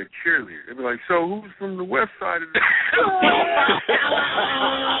kind of be a cheerleader. They'll be like, so who's from the west side of the?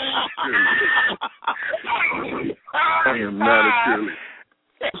 I am not a cheerleader.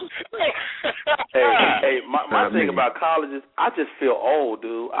 Hey, my thing about colleges, I just feel old,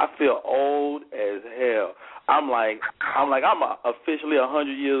 dude. I feel old as hell. I'm officially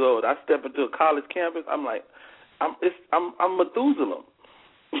 100 years old. I step into a college campus. I'm like, I'm Methuselah.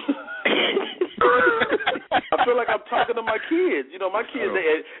 I feel like I'm talking to my kids. You know, my kids,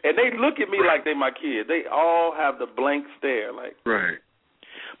 they look at me like they my kids. They all have the blank stare, like. Right.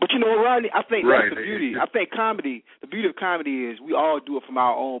 But you know, Rodney, I think that's the beauty. I think comedy, the beauty of comedy is we all do it from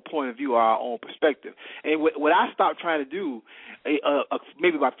our own point of view or our own perspective. And what I stopped trying to do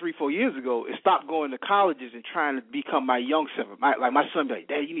maybe about 3-4 years ago is stop going to colleges and trying to become my young self. Like my son be like,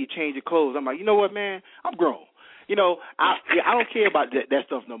 Dad, you need to change your clothes. I'm like, you know what, man? I'm grown. You know, I don't care about that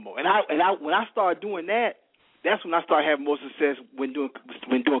stuff no more. And when I started doing that, that's when I started having more success when doing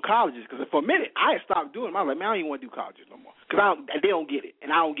colleges. Because for a minute, I had stopped doing them. I was like, man, I don't even want to do colleges no more. Because they don't get it,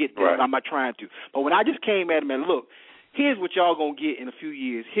 and I don't get it. Right. I'm not trying to. But when I just came at them and look, here's what y'all going to get in a few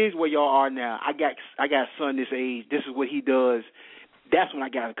years. Here's where y'all are now. I got a son this age. This is what he does. That's when I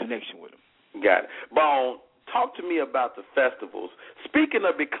got a connection with him. Got it. Bone, talk to me about the festivals. Speaking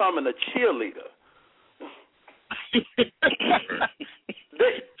of becoming a cheerleader.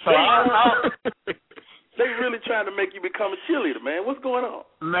 They really trying to make you become a cheerleader, man. What's going on?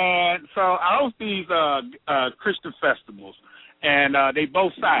 Man, so I host these Christian festivals, and they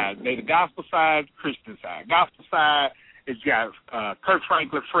both sides. They the gospel side, Christian side. Gospel side is got Kirk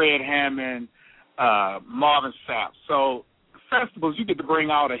Franklin, Fred Hammond, Marvin Sapp. So festivals, you get to bring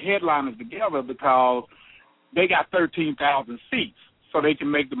all the headliners together because they got 13,000 seats, so they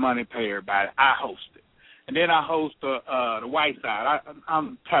can make the money pay everybody. I host it. And then I host the white side.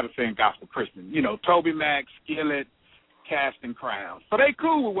 I'm tired of saying gospel Christian. You know, Toby Mac, Skillet, Casting Crowns. So they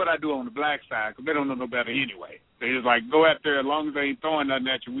cool with what I do on the black side because they don't know no better anyway. They just like, go out there as long as they ain't throwing nothing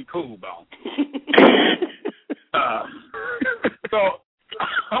at you, we cool, Bone. So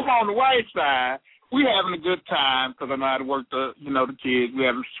I'm on the white side. We having a good time because I know how to work the kids. We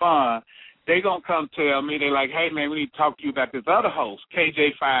having fun. They going to come tell me, they like, hey, man, we need to talk to you about this other host,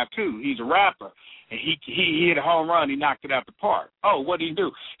 KJ52. He's a rapper. and he hit a home run. He knocked it out the park. Oh, what did he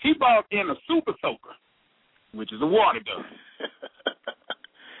do? He brought in a super soaker, which is a water gun.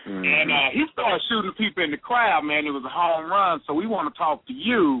 And he started shooting people in the crowd, man. It was a home run, so we want to talk to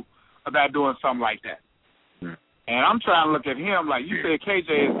you about doing something like that. And I'm trying to look at him like, you said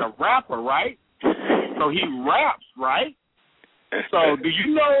KJ is a rapper, right? So he raps, right? So do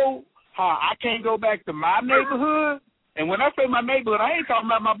you know how I can't go back to my neighborhood? And when I say my neighborhood, I ain't talking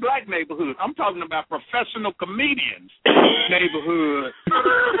about my black neighborhood. I'm talking about professional comedians' neighborhood.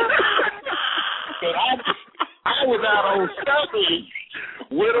 But I was out on Sunday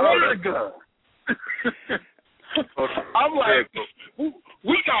with a water gun. I'm like,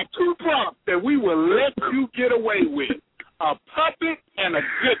 we got two props that we will let you get away with, a puppet and a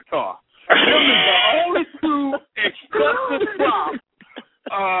guitar. Them is the only two exclusive props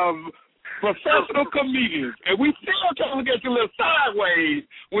of professional comedians. And we still trying to get you a little sideways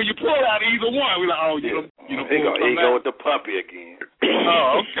when you pull out either one. We're like, oh, you don't he go with the puppy again.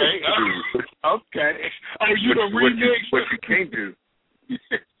 Oh, okay. Okay. Oh, you don't remix. What you can't do.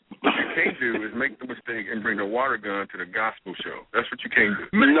 What you can't do is make the mistake and bring a water gun to the gospel show. That's what you can't do.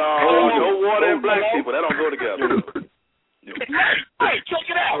 No water and black people. That don't go together. Hey, check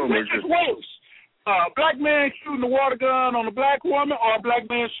it out. Which is worse? Black man shooting a water gun on a black woman, or a black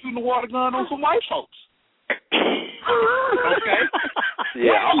man shooting a water gun on some white folks? Okay.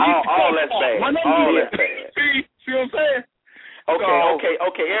 Yeah, all that's bad. All that's bad. See what I'm saying? Okay.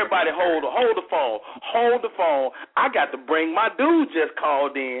 Everybody hold the phone. Hold the phone. I got to bring my dude just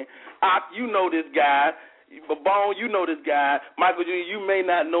called in. You know this guy. Bone, you know this guy. Michael Jr., you may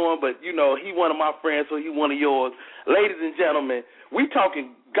not know him, but, you know, he one of my friends, so he one of yours. Ladies and gentlemen, we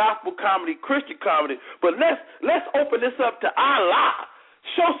talking gospel comedy, Christian comedy, but let's open this up to Allah.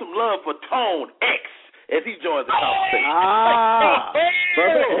 Show some love for Tone X as he joins the conversation.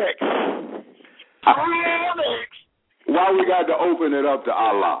 Brother X. Why we got to open it up to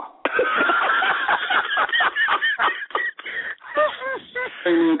Allah?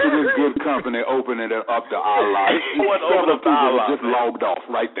 Into this good company, opening it up to Allah. Several people just logged off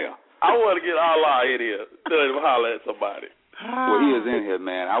right there. I want to get Allah in here. Tell him to holler at somebody. Well, he is in here,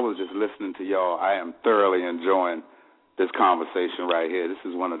 man. I was just listening to y'all. I am thoroughly enjoying this conversation right here. This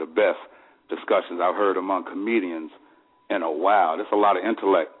is one of the best discussions I've heard among comedians in a while. There's a lot of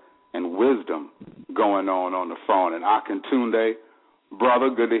intellect and wisdom going on the phone. And Akintunde,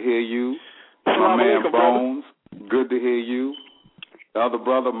 brother, good to hear you. My man Bones, good to hear you. The other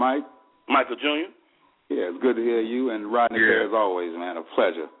brother, Michael Jr. Yeah, it's good to hear you. And Rodney Perry, as always, man, a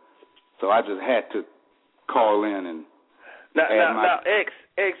pleasure. So I just had to call in and now, X,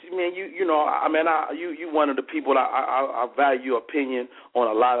 man, you know, I mean, you one of the people I value your opinion on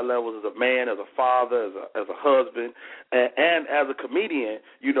a lot of levels as a man, as a father, as a husband, and as a comedian.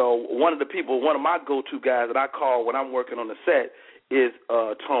 You know, one of my go-to guys that I call when I'm working on the set is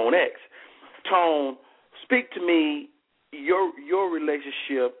Tone X. Tone, speak to me your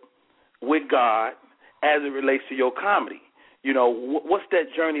relationship with God as it relates to your comedy. You know, what's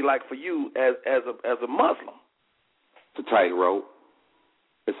that journey like for you as a Muslim? It's a tightrope.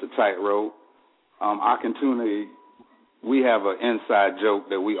 Akintunde, we have an inside joke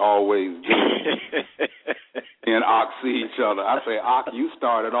that we always do. And Ak see each other. I say, Ak, you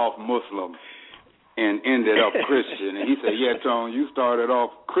started off Muslim and ended up Christian. And he said, yeah, Tone, you started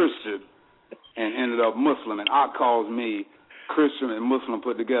off Christian and ended up Muslim. And Ak calls me Christian and Muslim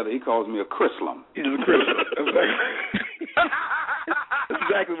put together. He calls me a Chrislam. He's a Chrislam. That's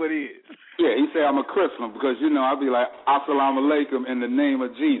exactly what he is. Yeah, he said I'm a Chrislam because, you know, I'll be like, Assalamu alaikum in the name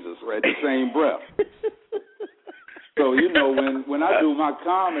of Jesus, right, the same breath. So, you know, when I do my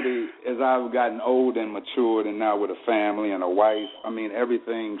comedy, as I've gotten old and matured and now with a family and a wife, I mean,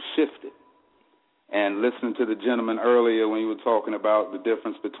 everything shifted. And listening to the gentleman earlier when you were talking about the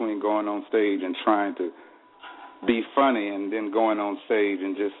difference between going on stage and trying to be funny and then going on stage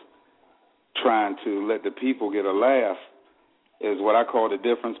and just trying to let the people get a laugh is what I call the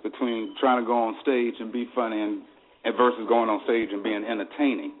difference between trying to go on stage and be funny and versus going on stage and being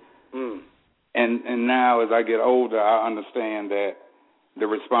entertaining. And now as I get older, I understand that the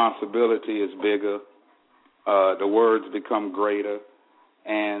responsibility is bigger, the words become greater,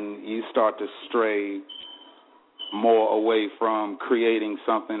 and you start to stray more away from creating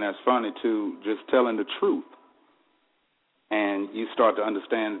something that's funny to just telling the truth. And you start to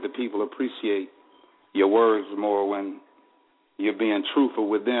understand that the people appreciate your words more when you're being truthful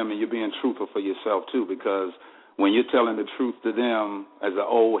with them and you're being truthful for yourself too, because when you're telling the truth to them, as the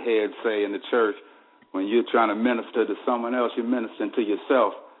old heads say in the church, when you're trying to minister to someone else, you're ministering to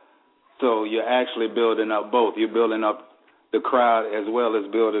yourself. So you're actually building up both. You're building up the crowd as well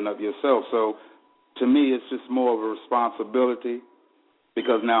as building up yourself. So to me, it's just more of a responsibility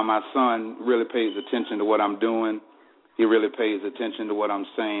because now my son really pays attention to what I'm doing. He really pays attention to what I'm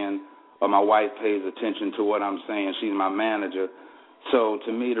saying, or my wife pays attention to what I'm saying. She's my manager. So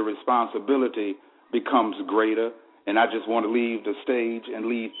to me, the responsibility becomes greater, and I just want to leave the stage and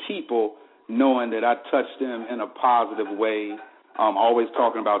leave people knowing that I touch them in a positive way. Always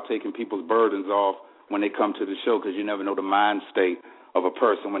talking about taking people's burdens off when they come to the show because you never know the mind state of a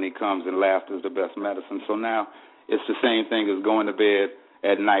person when he comes, and laughter is the best medicine. So now it's the same thing as going to bed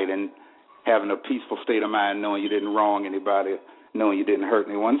at night and having a peaceful state of mind, knowing you didn't wrong anybody, knowing you didn't hurt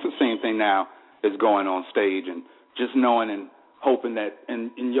anyone. It's the same thing now as going on stage and just knowing and hoping that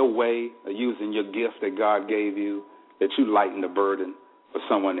in your way, using your gift that God gave you, that you lighten the burden for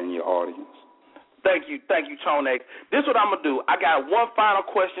someone in your audience. Thank you, Tone X. This is what I'm going to do. I got one final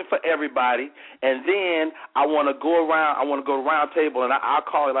question for everybody, and then I want to go around. I want to go to round table, and I'll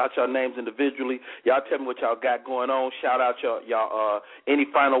call out your names individually. Y'all tell me what y'all got going on. Shout out y'all any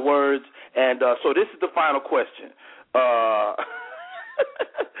final words. And so this is the final question.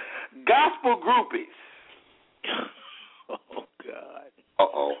 Gospel groupies. Oh, God.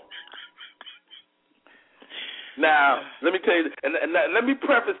 Uh-oh. Now, let me tell you, and let me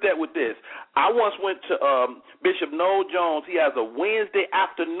preface that with this. I once went to Bishop Noel Jones. He has a Wednesday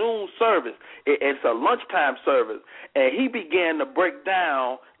afternoon service. It's a lunchtime service, and he began to break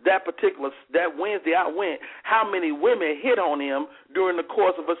down that Wednesday I went, how many women hit on him during the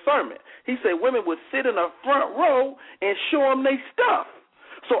course of a sermon. He said women would sit in the front row and show him their stuff.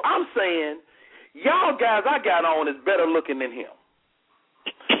 So I'm saying, y'all guys I got on is better looking than him.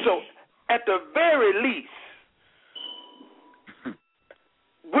 So at the very least,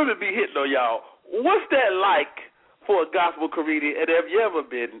 women be hitting on y'all. What's that like for a gospel comedian? And have you ever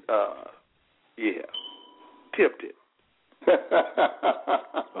been, tipped it?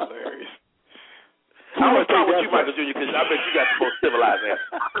 Hilarious. I'm going to start with you, Michael Jr., because I bet you got the most civilized answer.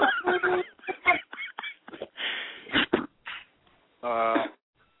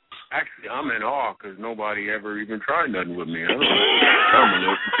 Actually, I'm in awe because nobody ever even tried nothing with me. I'm a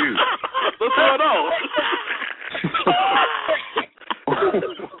little confused. What's going on?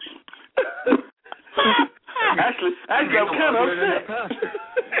 Actually, I'm kind of upset.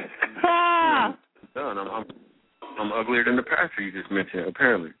 I'm uglier than the pastor you just mentioned.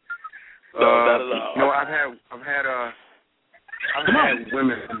 Apparently, no, not at all. You know, I've had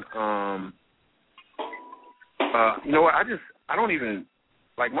women. You know what? I don't even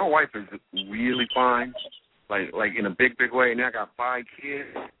like. My wife is really fine, like in a big way, and then I got 5 kids.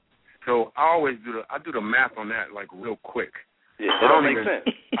 So I always do the math on that like real quick. Yeah, that makes sense.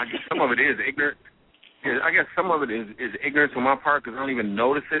 I guess some of it is ignorant. Yeah, I guess some of it is ignorance on my part because I don't even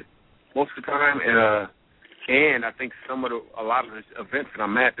notice it most of the time. And I think a lot of the events that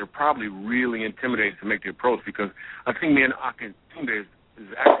I'm at, they're probably really intimidated to make the approach because I think me and Akintunde is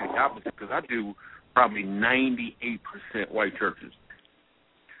actually the opposite because I do probably 98% white churches.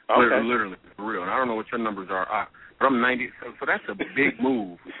 Okay. Literally, for real. And I don't know what your numbers are, but I'm 90. So that's a big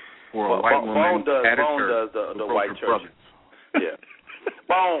move for a white woman at a church. Bone does the white church. Brothers. Yeah.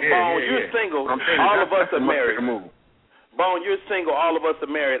 Bone, you're single. All of us are married. Bone, you're single. All of us are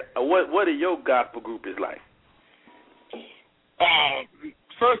married. What are your gospel groupies like?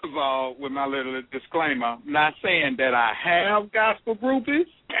 First of all, with my little disclaimer, not saying that I have gospel groupies,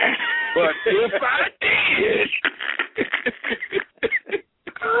 but if I did,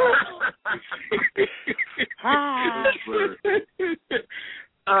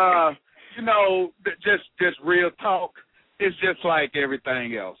 you know, just real talk. It's just like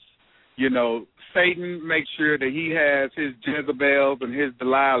everything else. You know, Satan makes sure that he has his Jezebels and his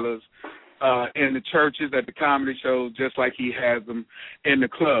Delilahs in the churches, at the comedy shows, just like he has them in the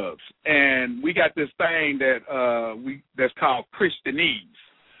clubs. And we got this thing that's called Christianese.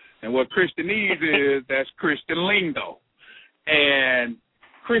 And what Christianese is, that's Christian lingo. And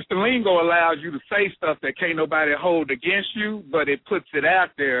Christian lingo allows you to say stuff that can't nobody hold against you, but it puts it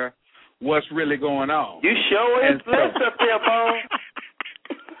out there what's really going on. You sure is blessed up there, Bone.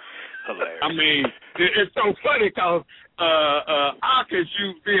 Hilarious. I mean, it's so funny because Ak is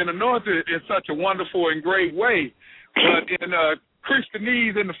being anointed in such a wonderful and great way. But in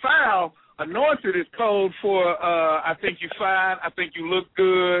Christianese in the file, anointed is code for I think you're fine, I think you look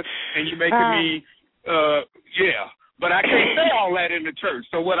good, and you're making me, yeah. But I can't say all that in the church.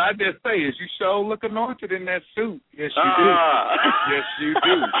 So what I just say is you sure look anointed in that suit. Yes, you do. Yes, you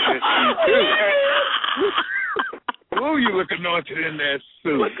do. Yes, you do. Oh, you look anointed in that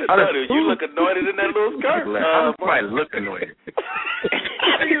suit. You look anointed in that little skirt. How do I look anointed?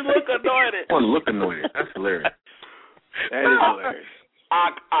 You look anointed. I want to look anointed. That's hilarious. That is hilarious.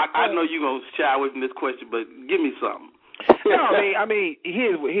 I know you're going to shy away from this question, but give me something. No, I mean,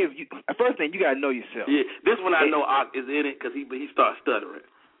 here's first thing, you got to know yourself. Yeah, this one I know Ak is in it because he starts stuttering.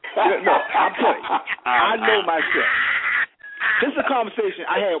 No, I'm telling you, I know myself. This is a conversation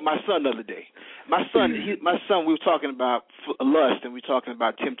I had with my son the other day. My son, we were talking about lust and we were talking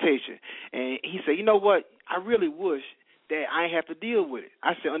about temptation, and he said, "You know what? I really wish that I ain't have to deal with it."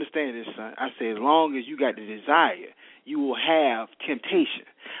 I said, "Understand this, son." I said, "As long as you got the desire, you will have temptation.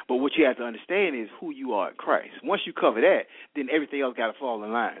 But what you have to understand is who you are in Christ. Once you cover that, then everything else got to fall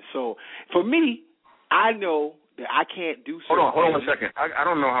in line." So for me, I know that I can't do something. Hold on 1 second. I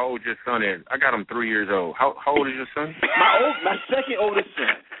don't know how old your son is. I got him 3 years old. How old is your son? My second oldest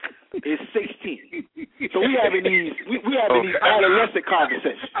son is 16. So we having these adolescent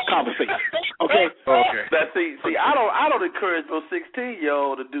conversations. Okay. Okay. Now see, I don't encourage those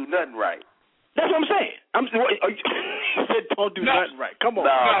 16-year-old to do nothing right. That's what I'm saying. I said don't do nothing right. Come on.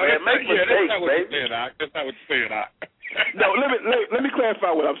 No, man, make mistakes, baby. That's not what you said. No, let me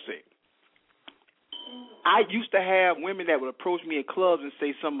clarify what I'm saying. I used to have women that would approach me in clubs and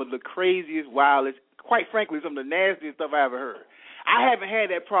say some of the craziest, wildest, quite frankly, some of the nastiest stuff I ever heard. I haven't had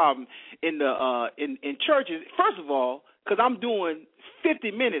that problem in churches. First of all, because I'm doing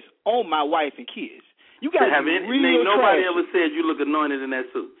 50 minutes on my wife and kids. You got to be real. Nobody ever said you look anointed in that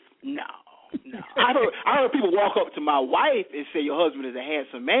suit. No. I heard people walk up to my wife and say your husband is a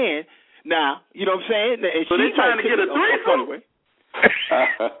handsome man. Now, you know what I'm saying? And so they're trying to get a threesome?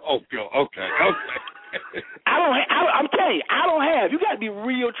 Okay. I'm telling you, I don't have. You got to be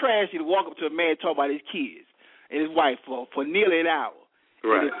real trashy to walk up to a man and talk about his kids and his wife for nearly an hour,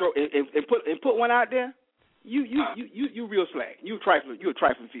 right? And put one out there. You real slag. You a trifling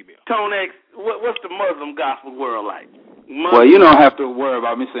female. Tone X, what's the Muslim gospel world like? Well, you don't have to worry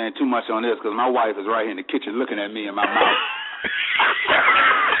about me saying too much on this because my wife is right here in the kitchen looking at me in my mouth.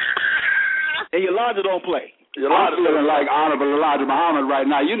 And Yolanda don't play. I'm feeling like Honorable Elijah Muhammad right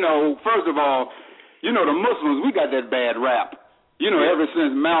now. You know, first of all, you know the Muslims, we got that bad rap. You know, ever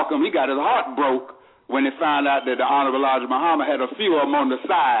since Malcolm, he got his heart broke when they found out that the Honorable Elijah Muhammad had a few of them on the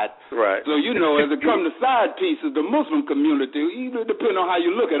side. Right. So, you know, as it comes to side pieces, the Muslim community, even depending on how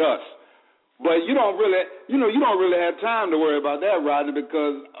you look at us. But you don't really have time to worry about that, Rodney,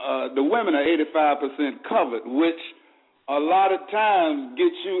 because the women are 85% covered, which a lot of times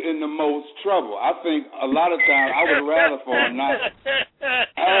gets you in the most trouble. I think a lot of times I would rather for them not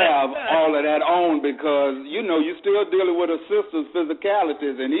have all of that on because, you know, you're still dealing with a sister's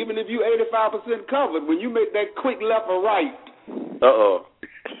physicalities. And even if you're 85% covered, when you make that quick left or right, still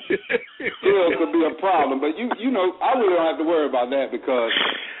could be a problem. But, you know, I really don't have to worry about that because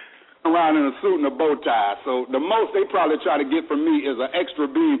I'm around in a suit and a bow tie. So the most they probably try to get from me is an extra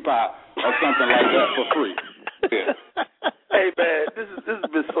bean pie or something like that for free. Yeah. Hey, man, this has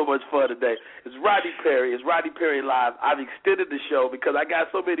been so much fun today. It's Rodney Perry. It's Rodney Perry Live. I've extended the show because I got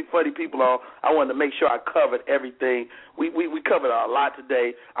so many funny people on. I wanted to make sure I covered everything. We covered a lot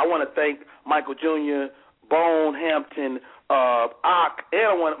today. I want to thank Michael Jr., Bone Hampton, Ak,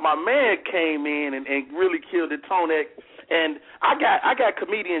 and my man came in and really killed it, Tonek. And I got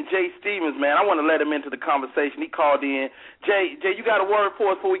comedian Jay Stevens, man. I want to let him into the conversation. He called in. Jay, you got a word for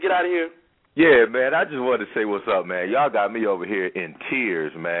us before we get out of here? Yeah, man, I just wanted to say what's up, man. Y'all got me over here in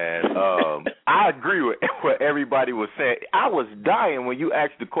tears, man. I agree with what everybody was saying. I was dying when you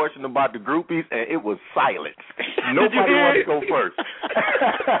asked the question about the groupies, and it was silence. Nobody wanted to go first.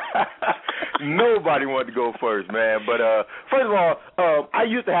 Nobody wanted to go first, man. But first of all, I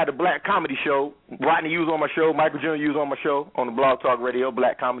used to have the Black Comedy Show. Rodney, you was on my show. Michael Jr., you was on my show on the Blog Talk Radio,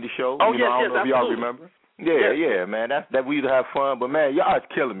 Black Comedy Show. Oh, I don't know if y'all remember. Yeah, man. That we used to have fun, but man, y'all is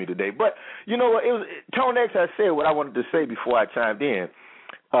killing me today. But you know what? Tone X had said what I wanted to say before I chimed in.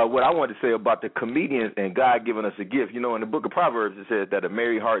 What I wanted to say about the comedians and God giving us a gift. You know, in the book of Proverbs it says that a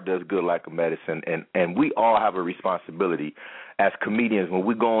merry heart does good like a medicine, and we all have a responsibility as comedians when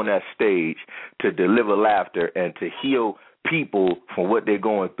we go on that stage to deliver laughter and to heal people from what they're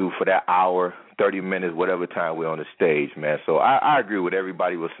going through for that hour, 30 minutes, whatever time we're on the stage, man. So I agree with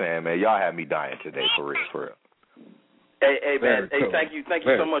everybody was saying, man. Y'all had me dying today, for real. Hey, man. Hey, thank you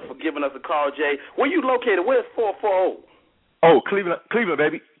so much for giving us a call, Jay. Where you located? Where's 440? Oh, Cleveland,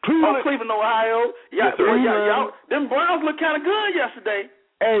 baby. Cleveland, Ohio. Yeah, yes, sir. Y'all, them Browns look kind of good yesterday.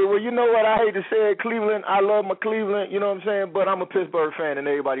 Hey, well, you know what? I hate to say it, Cleveland. I love my Cleveland, you know what I'm saying? But I'm a Pittsburgh fan, and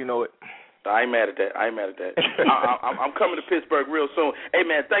everybody know it. I ain't mad at that. I'm coming to Pittsburgh real soon. Hey,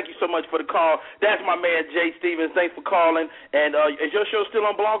 man, thank you so much for the call. That's my man, Jay Stevens. Thanks for calling. And is your show still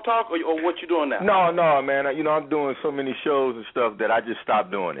on Blog Talk, or what you doing now? No, man. You know, I'm doing so many shows and stuff that I just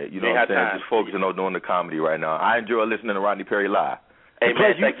stopped doing it. You know what I'm saying? Just focusing on doing the comedy right now. I enjoy listening to Rodney Perry Live. Hey,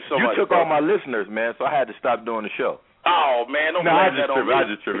 man, thank you so much. You took all my listeners, man, so I had to stop doing the show. Oh, man, don't blame that on me. I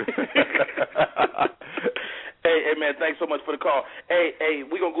just tripping. Hey, man, thanks so much for the call. Hey,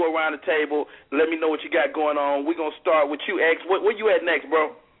 we're going to go around the table. Let me know what you got going on. We're going to start with you, X. Where you at next,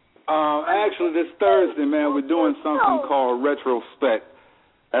 bro? Actually, this Thursday, man, we're doing something called Retrospect.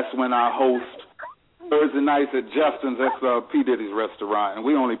 That's when I host Thursday nights at Justin's. That's P. Diddy's restaurant. And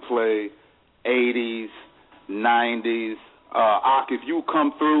we only play 80s, 90s. If you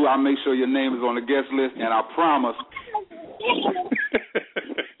come through, I'll make sure your name is on the guest list, and I promise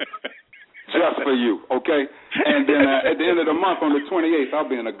just for you, okay? And then at the end of the month, on the 28th, I'll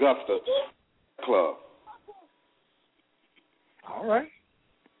be in Augusta Club. All right.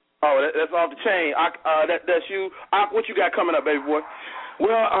 Oh, that's off the chain. That's you. What you got coming up, baby boy?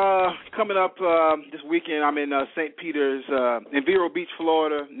 Well, coming up this weekend, I'm in St. Peter's, in Vero Beach,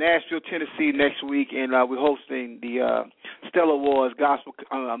 Florida, Nashville, Tennessee next week, and we're hosting the Stellar Awards Stellar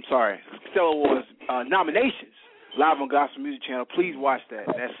Awards nominations live on Gospel Music Channel. Please watch that.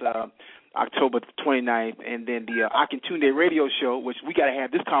 That's October 29th, and then the Akintunde radio show, which we got to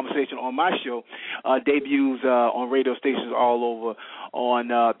have this conversation on my show, debuts on radio stations all over on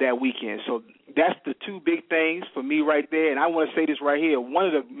that weekend. So that's the two big things for me right there, and I want to say this right here. One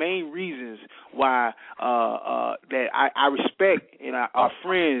of the main reasons why that I respect and our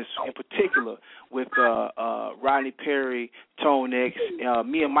friends in particular with Rodney Perry, Tone X,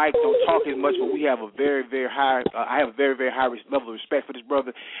 me and Mike don't talk as much, but we have a very, very high. I have a very, very high level of respect for this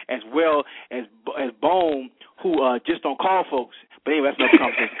brother, as well as Bone, who just don't call folks. But anyway, that's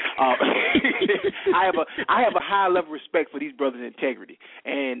another conversation. I have a high level of respect for these brothers' integrity,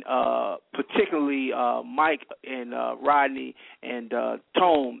 and particularly Mike and Rodney and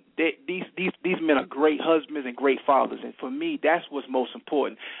Tone. These men are great husbands and great fathers, and for me, that's what's most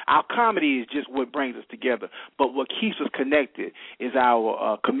important. Our comedy is just what brings us together, but what keeps us connected is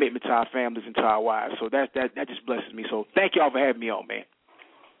our commitment to our families and to our wives. So that just blesses me. So thank y'all for having me on, man.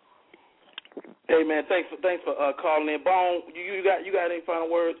 Hey, man, thanks for calling in. Bone, you got any final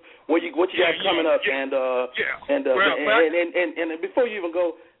words? What you got coming up? And before you even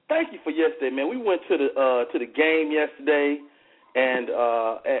go, thank you for yesterday, man. We went to the game yesterday, and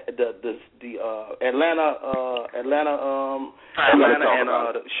the Atlanta and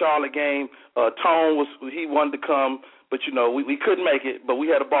the Charlotte game. Tone he wanted to come, but we couldn't make it, but we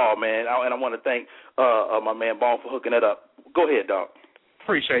had a ball, man. And I want to thank my man Bone for hooking it up. Go ahead, dog.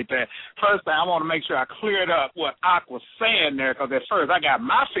 Appreciate that. First thing, I want to make sure I cleared up what Ak was saying there, because at first I got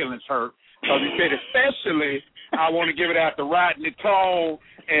my feelings hurt, because he said especially I want to give it out to Rodney, Tone,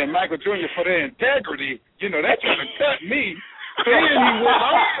 and Michael Jr. for their integrity. That kind of cut me. Then he went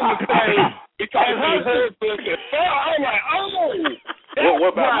on to say, because his husband said, I'm like,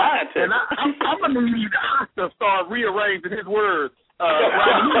 what about my integrity? And I'm going to need Ak to start rearranging his words.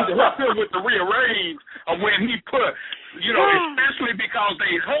 Rodney, you need to help him with the rearrange of when he put, especially because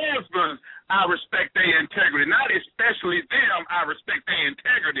they husbands, I respect their integrity. Not especially them, I respect their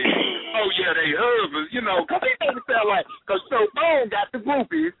integrity. Oh, yeah, they husbands, because they make it sound like, because so Bone got the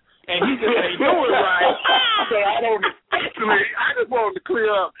groupies, and he just ain't doing right. So I just wanted to clear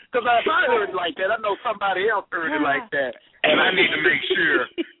up, because if I heard it like that, I know somebody else heard it like that. And I need to make sure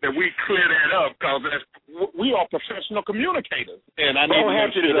that we clear that up, because we are professional communicators, and I need to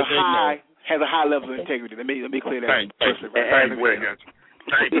make sure that has a high level of integrity. Let me clear that. Thank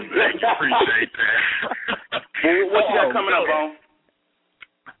you. Appreciate that. What you got coming up, Bone?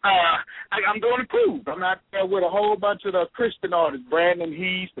 I'm doing a cruise. I'm out there with a whole bunch of the Christian artists, Brandon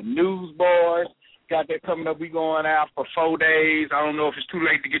Heath, the Newsboys. Got that coming up. We going out for 4 days. I don't know if it's too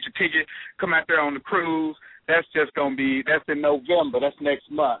late to get your ticket. Come out there on the cruise. That's in November. That's next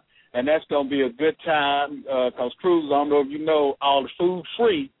month. And that's going to be a good time, because cruises, I don't know if you know, all the food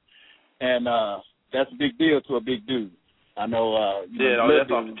free. And that's a big deal to a big dude. I know.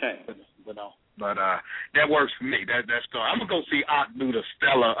 That's off the chain. But that works for me. That's good. I'm gonna go see Ak do the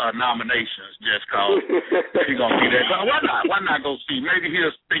Stellar nominations just cause he's gonna be there. Why not? Why not go see? Maybe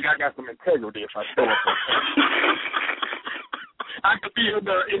he'll think I got some integrity if I show up. I could be in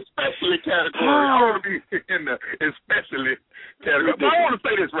the especially category. I want to be in the especially category. But I want to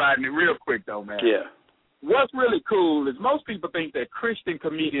say this, Rodney, real quick though, man. Yeah. What's really cool is most people think that Christian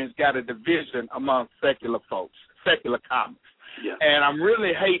comedians got a division among secular folks, secular comics. Yeah. And I'm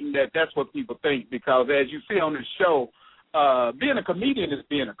really hating that that's what people think, because as you see on this show, being a comedian is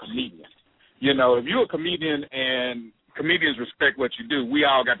being a comedian. If you're a comedian and comedians respect what you do, we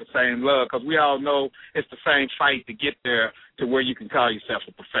all got the same love, because we all know it's the same fight to get there to where you can call yourself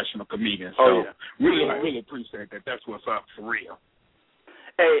a professional comedian. So really appreciate that. That's what's up for real.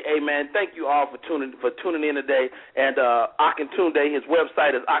 Hey, man, thank you all for tuning in today. And Akintunde, his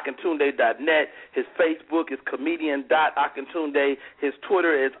website is akintunde.net. His Facebook is comedian.akintunde. His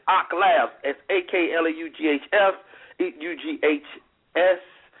Twitter is Aklaughs, AKLAUGHS,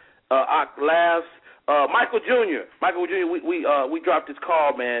 Aklaughs. Michael Jr., we dropped his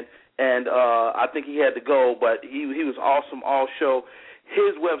call, man, and I think he had to go, but he was awesome all show.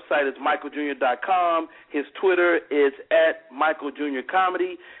 His website is michaeljr.com. His Twitter is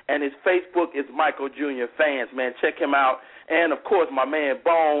 @MichaelJrComedy, and his Facebook is Michael Jr. Fans. Man, check him out. And, of course, my man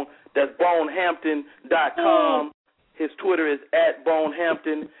Bone, that's bonehampton.com. His Twitter is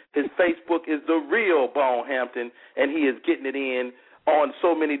 @BoneHampton. His Facebook is The Real Bone Hampton, and he is getting it in on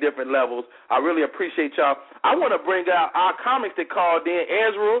so many different levels. I really appreciate y'all. I want to bring out our comics that called in,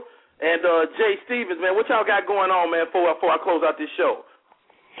 Ezra and Jay Stevens. Man, what y'all got going on, man, before I close out this show?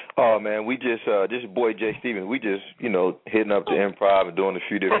 Oh, man, we just, this boy Jay Stevens, we just, hitting up the Improv and doing a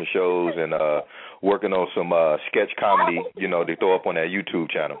few different shows and working on some sketch comedy, they throw up on that YouTube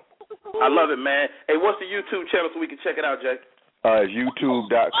channel. I love it, man. Hey, what's the YouTube channel so we can check it out, Jay? It's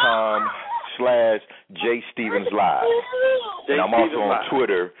youtube.com/Jay Stevens Live. And I'm also on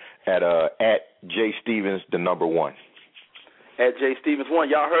Twitter at Jay Stevens, the number 1. At Jay Stevens 1.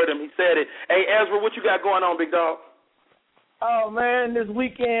 Y'all heard him. He said it. Hey, Ezra, what you got going on, big dog? Oh, man, this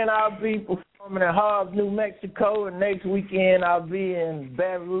weekend I'll be performing in Hobbs, New Mexico, and next weekend I'll be in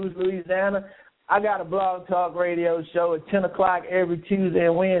Baton Rouge, Louisiana. I got a blog talk radio show at 10 o'clock every Tuesday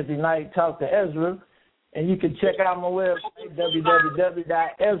and Wednesday night, Talk to Ezra. And you can check out my website,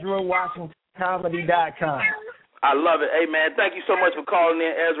 www.EzraWashingtonComedy.com. I love it. Hey, man, thank you so much for calling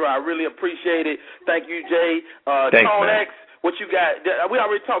in, Ezra. I really appreciate it. Thank you, Jay. Thanks, Tone man. X, what you got? We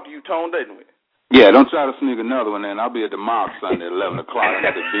already talked to you, Tone, didn't we? Yeah, don't try to sneak another one in. I'll be at the mob Sunday at 11 o'clock. I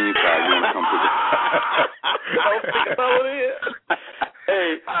got the bean pie. You want to come to the...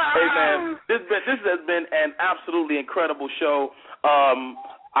 Hey, man, this has been an absolutely incredible show.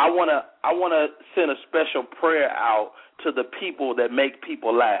 I wanna send a special prayer out to the people that make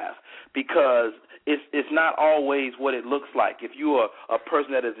people laugh, because it's not always what it looks like. If you are a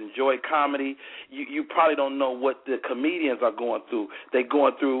person that has enjoyed comedy, you probably don't know what the comedians are going through. They're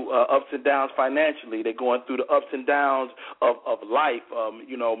going through ups and downs financially. They're going through the ups and downs of life,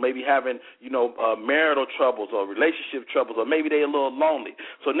 maybe having, marital troubles or relationship troubles, or maybe they're a little lonely.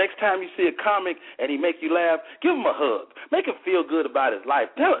 So next time you see a comic and he make you laugh, give him a hug. Make him feel good about his life.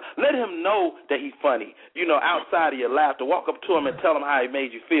 Let him know that he's funny, outside of your laughter. Walk up to him and tell him how he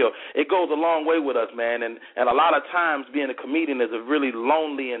made you feel. It goes a long way with us, man, and a lot of times being a comedian is a really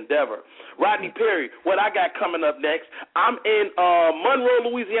lonely endeavor. Rodney Perry, what I got coming up next, I'm in Monroe,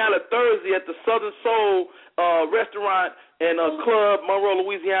 Louisiana, Thursday at the Southern Soul restaurant and club, Monroe,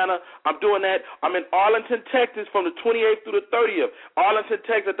 Louisiana. I'm doing that. I'm in Arlington, Texas from the 28th through the 30th. Arlington,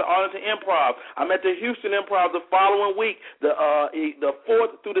 Texas at the Arlington Improv. I'm at the Houston Improv the following week, the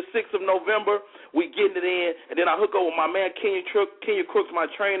 4th through the 6th of November. We getting it in, and then I hook up with my man Kenya Crooks, my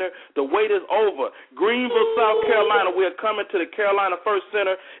trainer. The wait is over. Greenville, South Carolina. We're coming to the Carolina First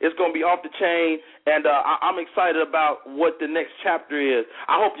Center. It's going to be off the chain, and I'm excited about what the next chapter is.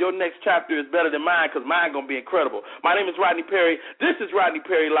 I hope your next chapter is better than mine, because mine going to be incredible. My name is Rodney Perry. This is Rodney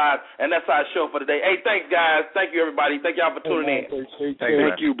Perry Live, and that's our show for today. Hey, thanks, guys. Thank you, everybody. Thank y'all for tuning in.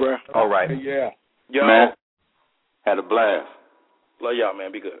 Thank you, bro. All right. Yeah. Yo. Man, had a blast. Love y'all,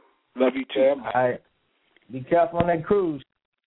 man. Be good. Love you, too. All right. Be careful on that cruise.